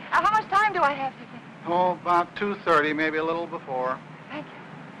 Thanks. How much time do I have, do you think? Oh, about 2:30, maybe a little before. Thank you.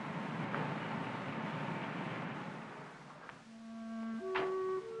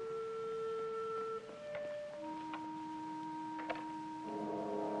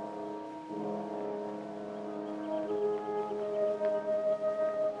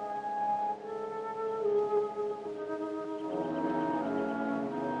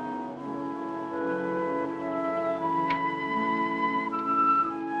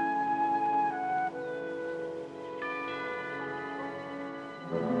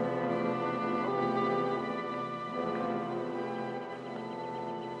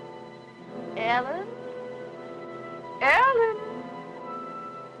 Ellen? Ellen!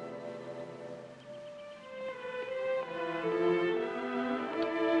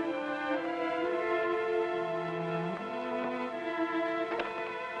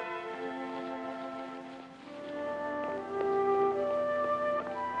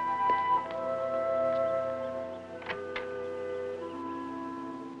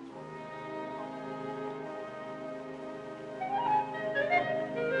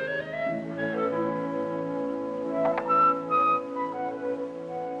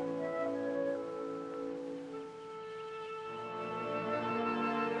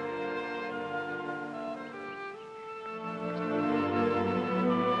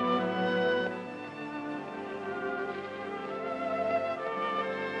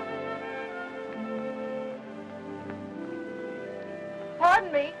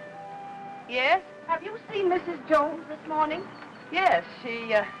 Pardon me. Yes? Have you seen Mrs. Jones this morning? Yes,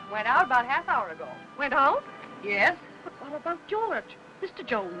 she went out about half hour ago. Went out? Yes? But what about George? Mr.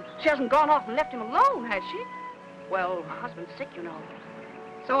 Jones. She hasn't gone off and left him alone, has she? Well, her husband's sick, you know.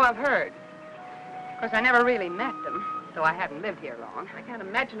 So I've heard. Of course, I never really met them, though I haven't lived here long. I can't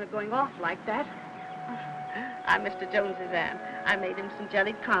imagine her going off like that. I'm Mr. Jones's aunt. I made him some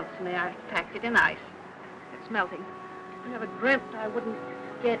jellied consomme. I packed it in ice. It's melting. I never dreamt I wouldn't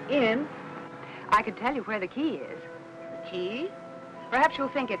get in. I could tell you where the key is. The key? Perhaps you'll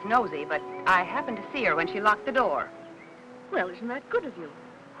think it's nosy, but I happened to see her when she locked the door. Well, isn't that good of you?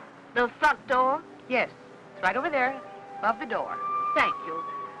 The front door? Yes, it's right over there, above the door. Thank you.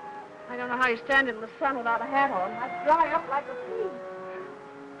 I don't know how you stand in the sun without a hat on. I'd dry up like a pea.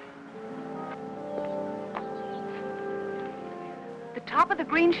 The top of the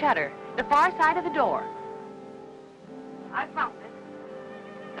green shutter, the far side of the door. I found it.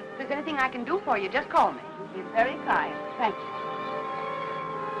 If there's anything I can do for you, just call me. You're very kind. Thank you.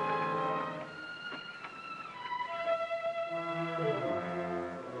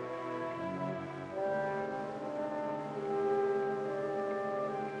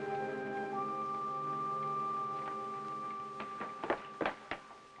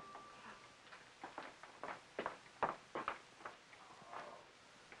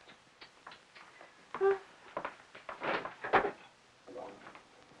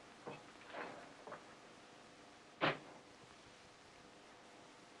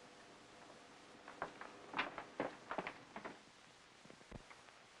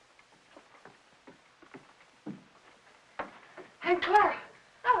 Aunt Clara.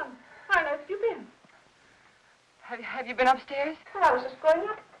 Ellen, where have you been? Have you been upstairs? Well, I was just going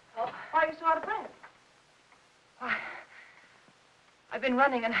up. Oh, why are you so out of breath? Why, I've been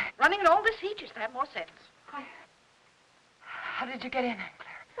running and... Running in all this heat, you should have more sense. How did you get in, Aunt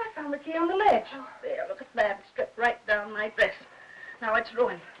Clara? I found the key on the ledge. Oh, there, look at that. It stripped right down my dress. Now it's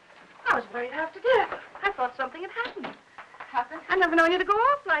ruined. I was worried half to death. I thought something had happened. Happened? I never known you to go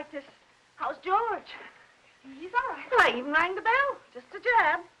off like this. How's George? He's all right. Well, I even rang the bell. Just a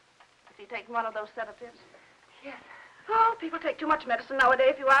jab. Is he taking one of those sedatives? Yes. Oh, people take too much medicine nowadays,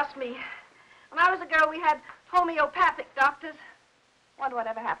 if you ask me. When I was a girl, we had homeopathic doctors. Wonder what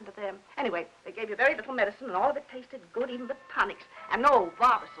ever happened to them. Anyway, they gave you very little medicine, and all of it tasted good, even the tonics. And no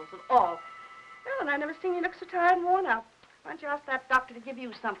Barbasils at all. Well, and I never seen you look so tired and worn out. Why don't you ask that doctor to give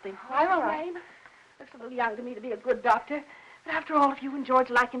you something? I will. Name? Looks a little young to me to be a good doctor. But after all, if you and George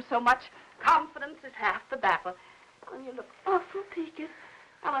like him so much, confidence is half the battle. Ellen, you look awful peaked.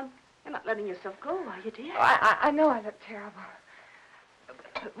 Ellen, you're not letting yourself go, are you, dear? Oh, I know I look terrible.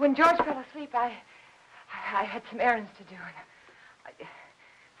 When George fell asleep, I had some errands to do, and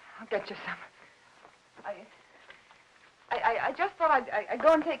I'll get you some. I just thought I'd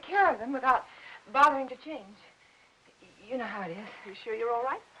go and take care of them without bothering to change. You know how it is. You sure you're all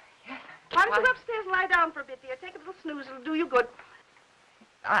right? Yes. Why don't you go upstairs and lie down for a bit, dear? Take a little snooze. It'll do you good.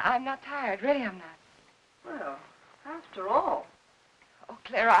 I'm not tired. Really, I'm not. Well, after all. Oh,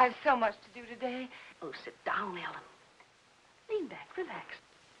 Clara, I have so much to do today. Oh, sit down, Ellen. Lean back. Relax.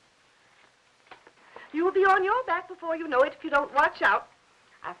 You will be on your back before you know it if you don't watch out.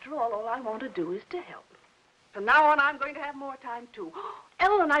 After all I want to do is to help. From now on, I'm going to have more time, too.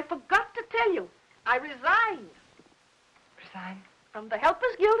 Ellen, I forgot to tell you. I resigned. Resign? From the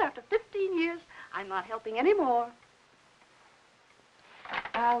Helpers Guild after 15 years. I'm not helping anymore.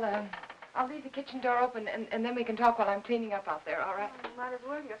 I'll leave the kitchen door open, and then we can talk while I'm cleaning up out there, all right? Oh, might as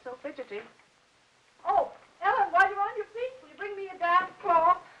well. You're so fidgety. Oh, Ellen, while you're on your feet, will you bring me a damn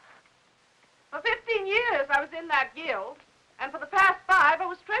cloth? For 15 years, I was in that guild. And for the past 5, I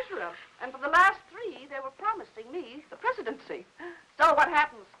was treasurer. And for the last 3, they were promising me the presidency. So what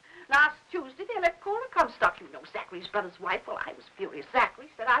happens? Last Tuesday, they let Cora Comstock. You know, Zachary's brother's wife. Well, I was furious. Zachary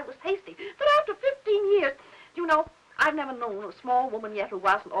said I was hasty. But after 15 years, you know, I've never known a small woman yet who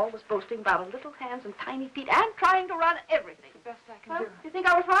wasn't always boasting about her little hands and tiny feet and trying to run everything. The best I can do. You think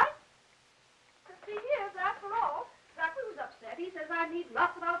I was right? 15 years, after all. Zachary was upset. He says I need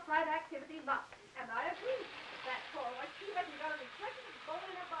lots of outside activity, lots. And I agree. That Cora, she hasn't got a reflective bone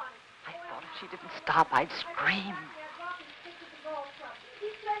in her body. I thought if she didn't stop, I'd scream.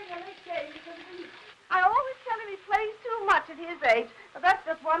 He's playing a late game because of me. I always tell him he plays too much at his age, but that's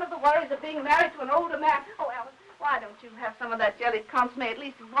just one of the worries of being married to an older man. Oh, Alan, why don't you have some of that jellied consomme? At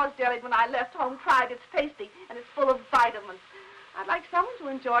least it was jellied when I left home. Tried. It's tasty, and it's full of vitamins. I'd like someone to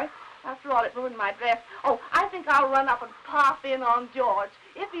enjoy. After all, it ruined my dress. Oh, I think I'll run up and pop in on George.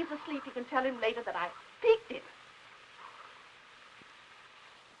 If he's asleep, you can tell him later that I peeked him.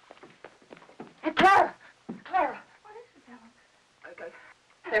 Hey, Clara! Clara! What is it, Ellen? Okay.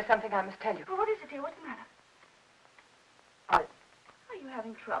 There's something I must tell you. Oh, what is it, dear? What's the matter? Are you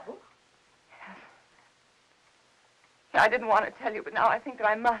having trouble? Yes. I didn't want to tell you, but now I think that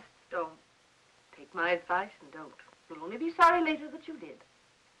I must. Don't. Take my advice and don't. You'll only be sorry later that you did.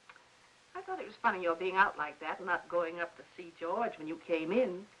 I thought it was funny your being out like that and not going up to see George when you came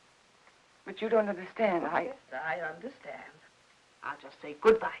in. But you don't understand. Yes, I understand. I'll just say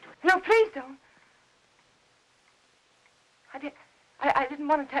goodbye to him. No, please don't. I didn't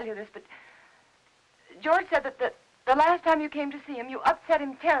want to tell you this, but George said that the last time you came to see him, you upset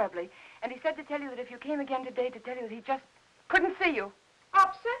him terribly. And he said to tell you that if you came again today, to tell you that he just couldn't see you.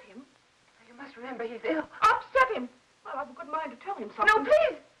 Upset him? You must remember he's ill. Upset him? Well, I've a good mind to tell him something. No,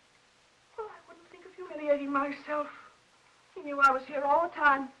 please! Well, I wouldn't think of humiliating myself. He knew I was here all the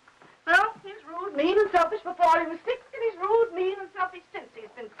time. Well, he's rude, mean, and selfish before he was sick, and he's rude, mean, and selfish since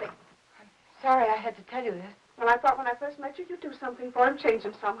he's been sick. I'm sorry I had to tell you this. Well, I thought when I first met you, you'd do something for him, change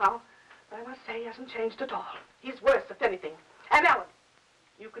him somehow. But I must say he hasn't changed at all. He's worse, if anything. And Ellen,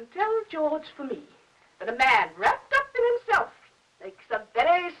 you can tell George for me that a man wrapped up in himself makes a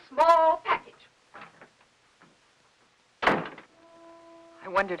very small package. I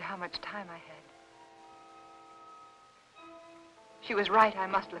wondered how much time I had. She was right. I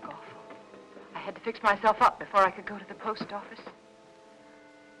must look awful. I had to fix myself up before I could go to the post office.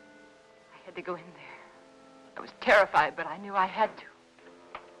 I had to go in there. I was terrified, but I knew I had to.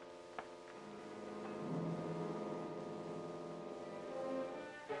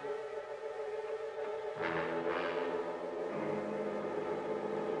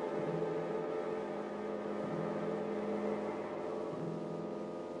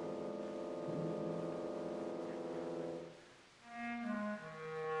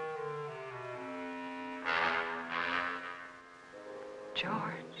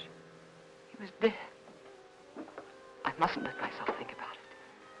 George, he was dead. I mustn't let myself think about it.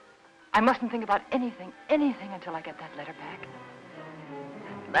 I mustn't think about anything until I get that letter back.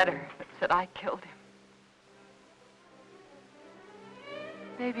 That letter that said I killed him.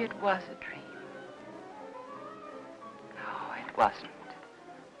 Maybe it was a dream. No, it wasn't.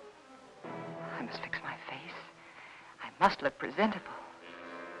 I must fix my face. I must look presentable.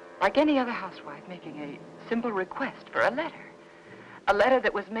 Like any other housewife making a simple request for a letter. A letter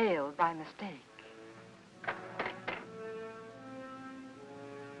that was mailed by mistake.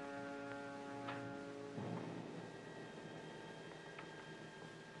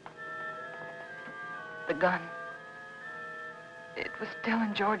 The gun. It was still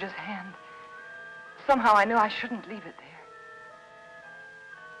in George's hand. Somehow I knew I shouldn't leave it there.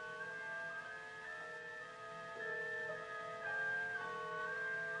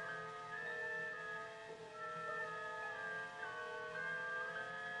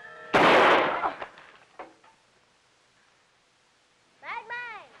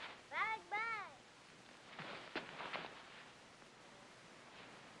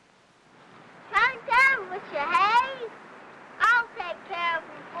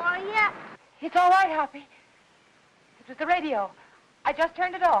 It's all right, Hoppy. It was the radio. I just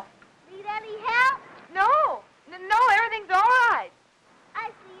turned it off. Need any help? No, everything's all right. I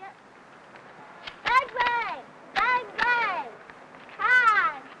see it. Bang, bang! Bang, bang!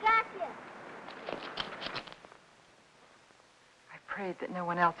 Hi, gotcha. I prayed that no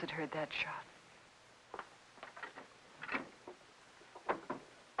one else had heard that shot.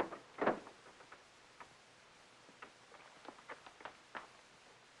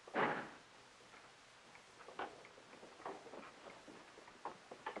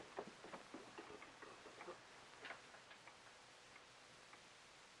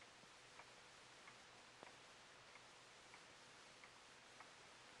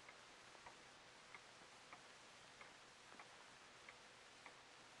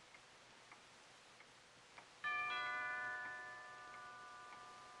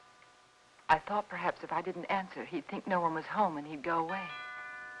 I thought perhaps if I didn't answer, he'd think no one was home and he'd go away.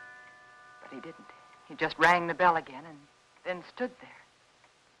 But he didn't. He just rang the bell again and then stood there.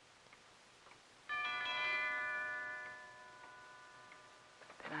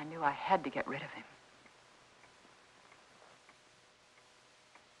 Then I knew I had to get rid of him.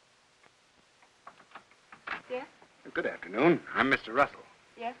 Yes? Good afternoon. I'm Mr. Russell.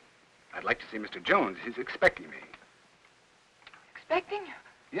 Yes? I'd like to see Mr. Jones. He's expecting me. Expecting you?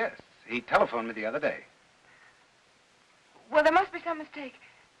 Yes. He telephoned me the other day. Well, there must be some mistake.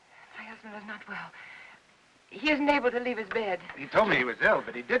 My husband is not well. He isn't able to leave his bed. He told me he was ill,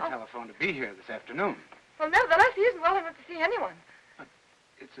 but he did telephone to be here this afternoon. Well, nevertheless, he isn't well enough to see anyone. But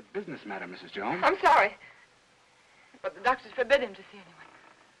it's a business matter, Mrs. Jones. I'm sorry. But the doctors forbid him to see anyone.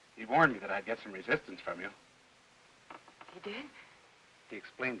 He warned me that I'd get some resistance from you. He did? He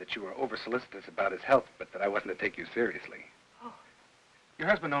explained that you were over-solicitous about his health, but that I wasn't to take you seriously. Oh. Your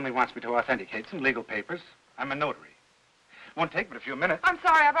husband only wants me to authenticate some legal papers. I'm a notary. Won't take but a few minutes. I'm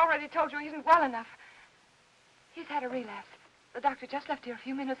sorry. I've already told you he isn't well enough. He's had a relapse. The doctor just left here a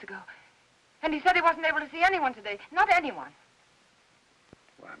few minutes ago. And he said he wasn't able to see anyone today. Not anyone.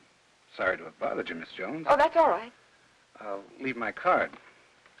 Well, I'm sorry to have bothered you, Miss Jones. Oh, that's all right. I'll leave my card.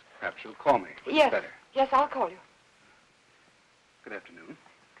 Perhaps you'll call me. Yes. Better. Yes, I'll call you. Good afternoon.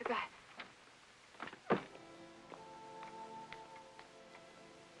 Goodbye.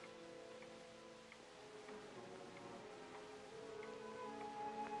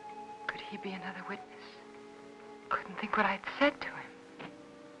 Could he be another witness? Couldn't think what I'd said to him.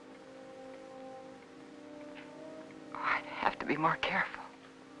 Oh, I'd have to be more careful.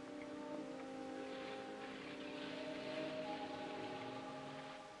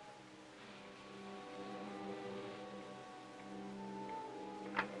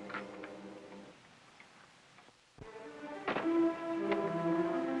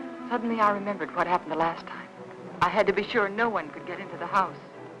 Suddenly I remembered what happened the last time. I had to be sure no one could get into the house.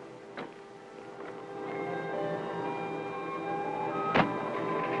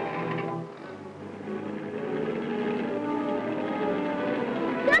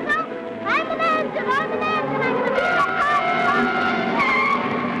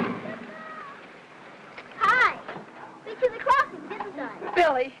 Hi. Been to the crossing, didn't I?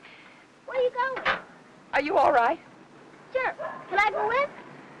 Billy, Where are you going? are you all right? Sure. Can I go with?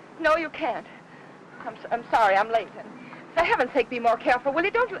 No, you can't. I'm sorry, I'm late. And for heaven's sake, be more careful, will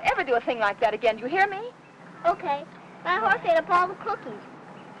you? Don't you ever do a thing like that again. Do you hear me? Okay. My horse ate up all the cookies.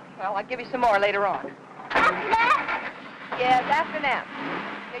 Well, I'll give you some more later on. After that? Yes, after nap.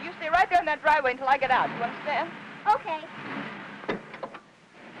 Yeah, you stay right there in that driveway until I get out. You understand? Okay.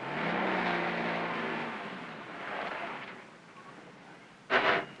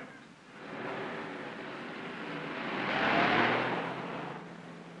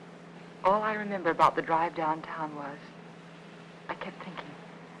 All I remember about the drive downtown was I kept thinking,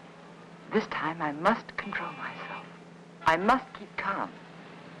 this time I must control myself. I must keep calm.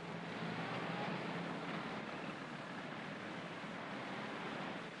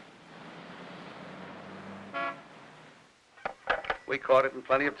 We caught it in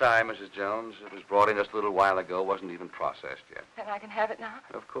plenty of time, Mrs. Jones. It was brought in just a little while ago. Wasn't even processed yet. Then I can have it now?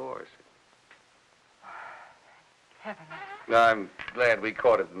 Of course. Heaven. I'm glad we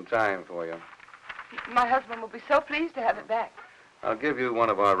caught it in time for you. My husband will be so pleased to have it back. I'll give you one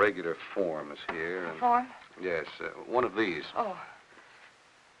of our regular forms here. A form? Yes, one of these. Oh.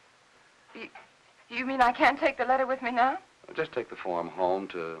 You mean I can't take the letter with me now? Just take the form home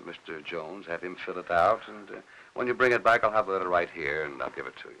to Mr. Jones, have him fill it out, and when you bring it back, I'll have the letter right here, and I'll give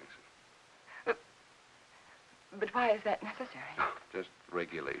it to you. But why is that necessary? Just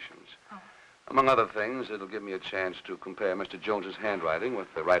regulations. Oh. Among other things, it'll give me a chance to compare Mr. Jones's handwriting with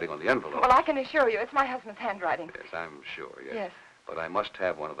the writing on the envelope. Well, I can assure you it's my husband's handwriting. Yes, I'm sure, yes. Yes. But I must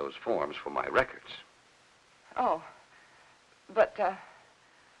have one of those forms for my records. Oh. But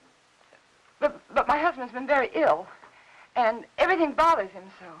my husband's been very ill, and everything bothers him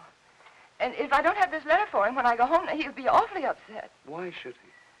so. And if I don't have this letter for him when I go home, he'll be awfully upset. Why should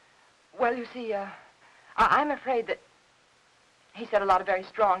he? Well, you see, I'm afraid that he said a lot of very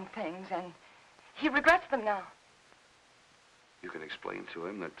strong things, and he regrets them now. You can explain to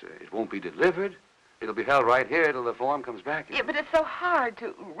him that it won't be delivered. It'll be held right here till the form comes back. Yeah, but it's so hard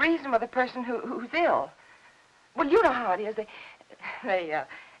to reason with a person who's ill. Well, you know how it is. They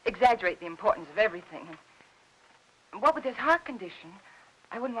exaggerate the importance of everything. And what with his heart condition,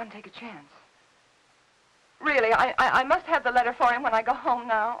 I wouldn't want to take a chance. Really, I must have the letter for him when I go home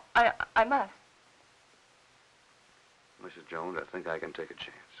now. I must. Mrs. Jones, I think I can take a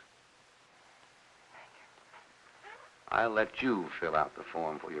chance. I'll let you fill out the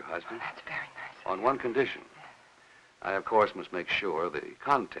form for your husband. Oh, that's very nice. On one condition. I, of course, must make sure the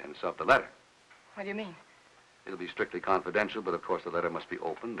contents of the letter. What do you mean? It'll be strictly confidential, but of course the letter must be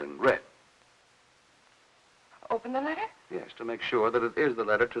opened and read. Open the letter? Yes, to make sure that it is the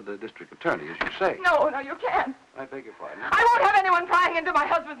letter to the district attorney, as you say. No, you can't. I beg your pardon. I won't have anyone prying into my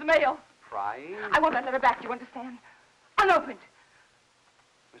husband's mail. Prying? I want that letter back, you understand? Unopened.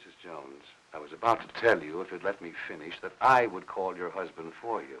 Mrs. Jones, I was about to tell you, if you'd let me finish, that I would call your husband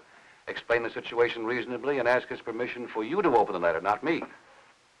for you. Explain the situation reasonably and ask his permission for you to open the letter, not me. I'm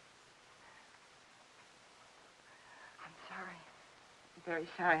sorry. I'm very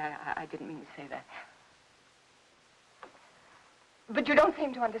sorry. I didn't mean to say that. But you don't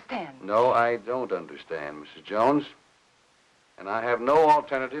seem to understand. No, I don't understand, Mrs. Jones. And I have no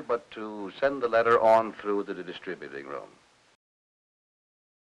alternative but to send the letter on through the distributing room.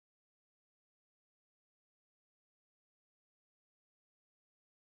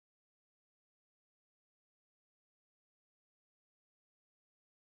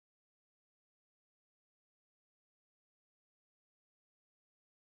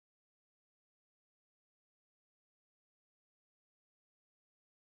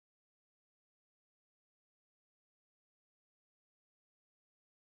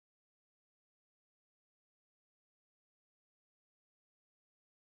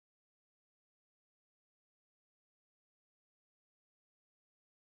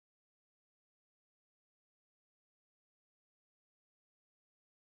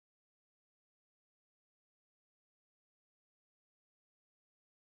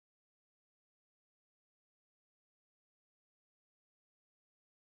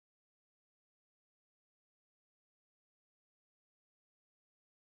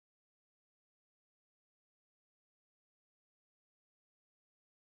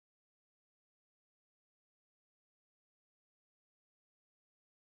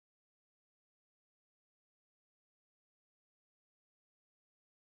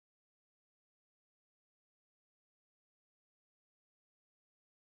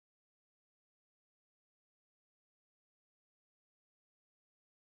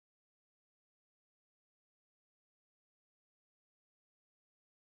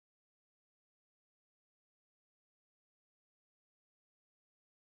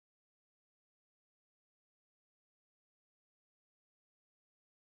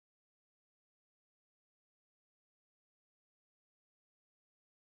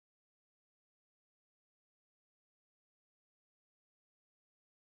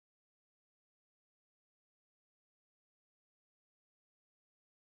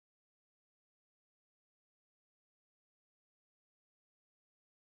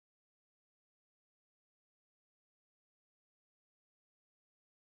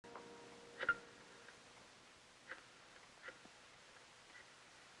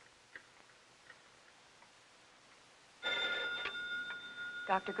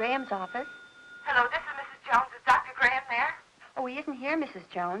 Dr. Graham's office. Hello, this is Mrs. Jones. Is Dr. Graham there? Oh, he isn't here, Mrs.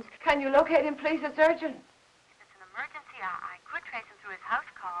 Jones. Can you locate him, please? It's urgent. If it's an emergency, I could trace him through his house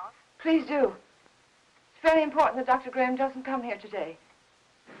calls. Please do. It's very important that Dr. Graham doesn't come here today.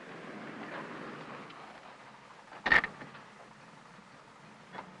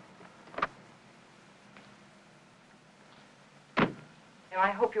 Now,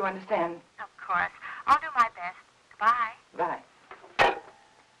 I hope you understand. Of course. I'll do my best. Bye. Bye.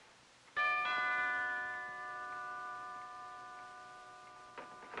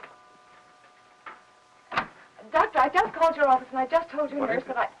 doctor's office, and I just told your nurse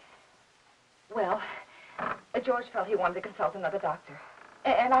that I... Well, George felt he wanted to consult another doctor.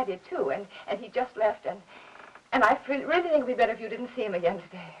 And I did, too. And he just left, and I really think it would be better if you didn't see him again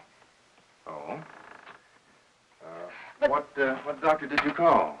today. Oh? What doctor did you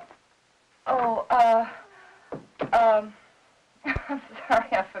call? Oh, I'm sorry,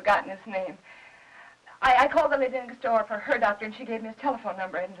 I've forgotten his name. I called the lady next door for her doctor, and she gave me his telephone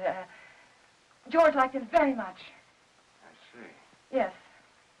number, and George liked him very much. I see. Yes.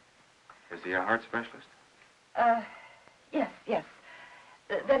 Is he a heart specialist? Yes.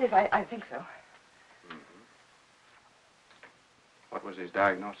 That is, I think so. Mm-hmm. What was his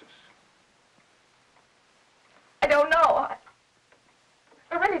diagnosis? I don't know.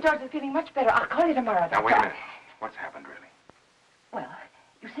 But really, George is feeling much better. I'll call you tomorrow. Now, wait a minute. What's happened, really? Well,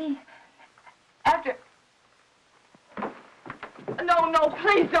 you see, after... No,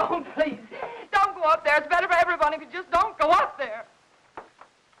 please don't, please. Don't go up there. It's better for everyone if you just don't go up there.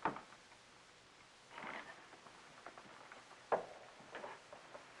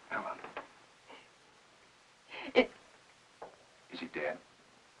 Helen. Is he dead?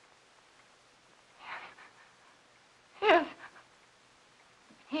 Yes.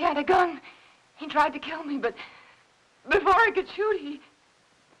 He had a gun. He tried to kill me, but before I could shoot, he...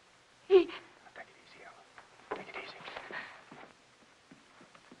 Take it easy, Ellen. Take it easy.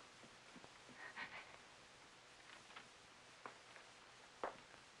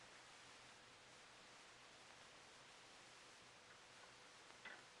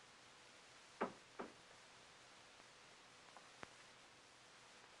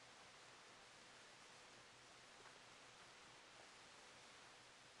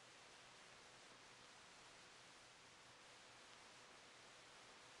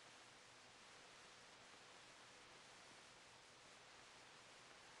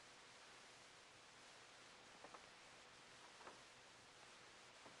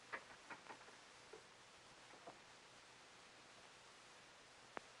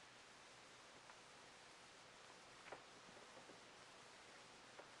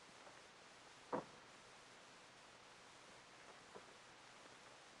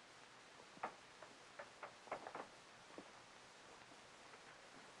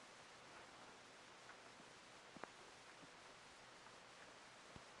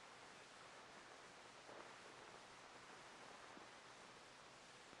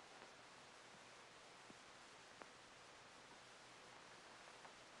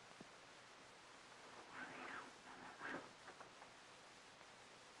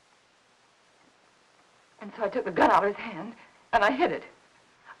 And so I took the gun out of his hand, and I hid it.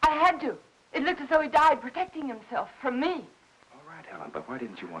 I had to. It looked as though he died protecting himself from me. All right, Helen, but why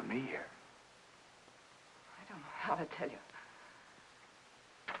didn't you want me here? I don't know how to tell you.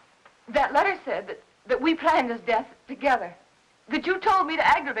 That letter said that we planned his death together. That you told me to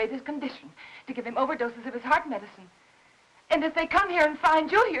aggravate his condition, to give him overdoses of his heart medicine. And if they come here and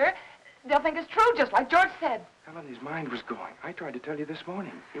find you here, they'll think it's true, just like George said. Helen, his mind was going. I tried to tell you this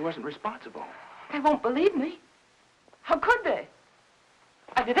morning. He wasn't responsible. They won't believe me. How could they?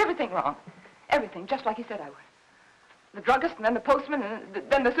 I did everything wrong. Everything, just like he said I would. The druggist, and then the postman, and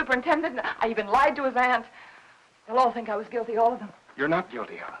then the superintendent, and I even lied to his aunt. They'll all think I was guilty, all of them. You're not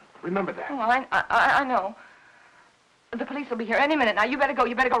guilty, Helen. Remember that. Oh, I know. The police will be here any minute now. You better go.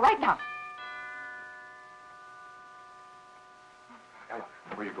 You better go right now. Helen,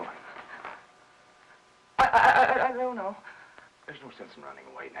 where are you going? I don't know. There's no sense in running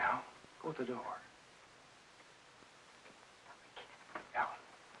away now. Go to the door. Helen.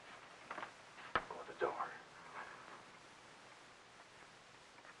 Go to the door.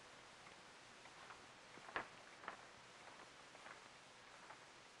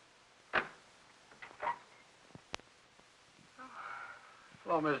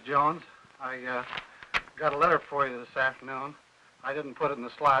 Hello, Miss Jones. I got a letter for you this afternoon. I didn't put it in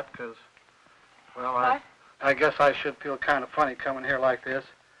the slot because, well, I guess I should feel kind of funny coming here like this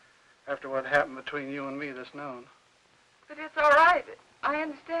after what happened between you and me this noon. But it's all right. I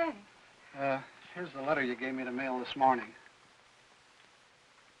understand. Here's the letter you gave me to mail this morning.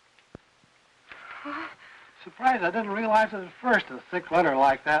 What? Surprised I didn't realize it at first, a thick letter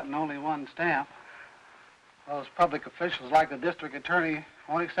like that and only one stamp. Those public officials like the district attorney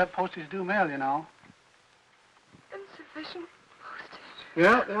won't accept postage due mail, you know. Insufficient postage?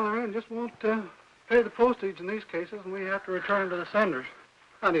 Yeah, the other end just won't pay the postage in these cases, and we have to return them to the senders.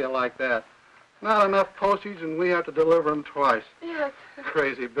 How do you like that? Not enough postage, and we have to deliver them twice. Yes.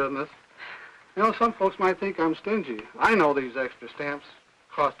 Crazy business. You know, some folks might think I'm stingy. I know these extra stamps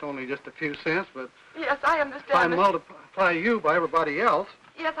cost only just a few cents, but yes, I understand. if I multiply you by everybody else...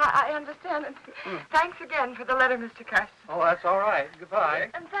 Yes, I understand. And thanks again for the letter, Mr. Carson. Oh, that's all right. Goodbye.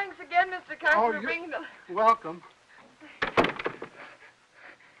 And thanks again, Mr. Carson, for bringing the... Welcome.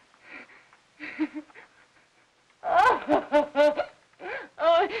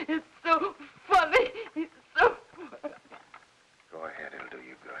 Oh, it's so funny. It's so funny. Go ahead, it'll do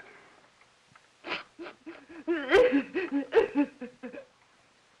you good.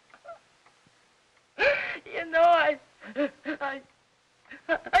 You know, I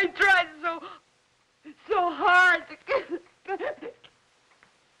tried so hard to get...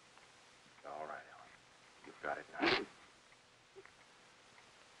 All right, Ellen. You've got it now.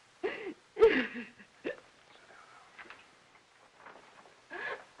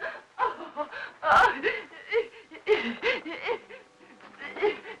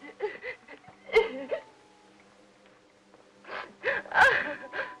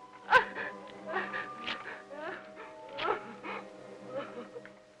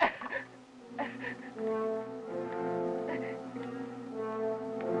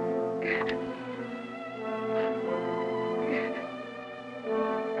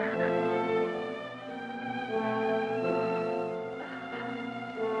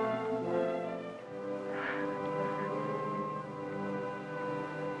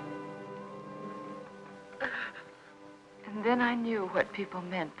 And then I knew what people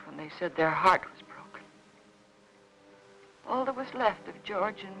meant when they said their heart was broken. All that was left of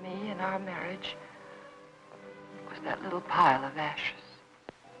George and me and our marriage was that little pile of ashes.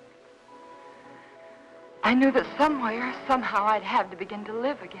 I knew that somewhere, somehow, I'd have to begin to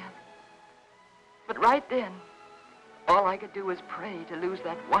live again. But right then, all I could do was pray to lose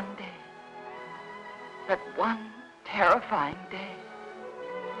that one day. That one terrifying day.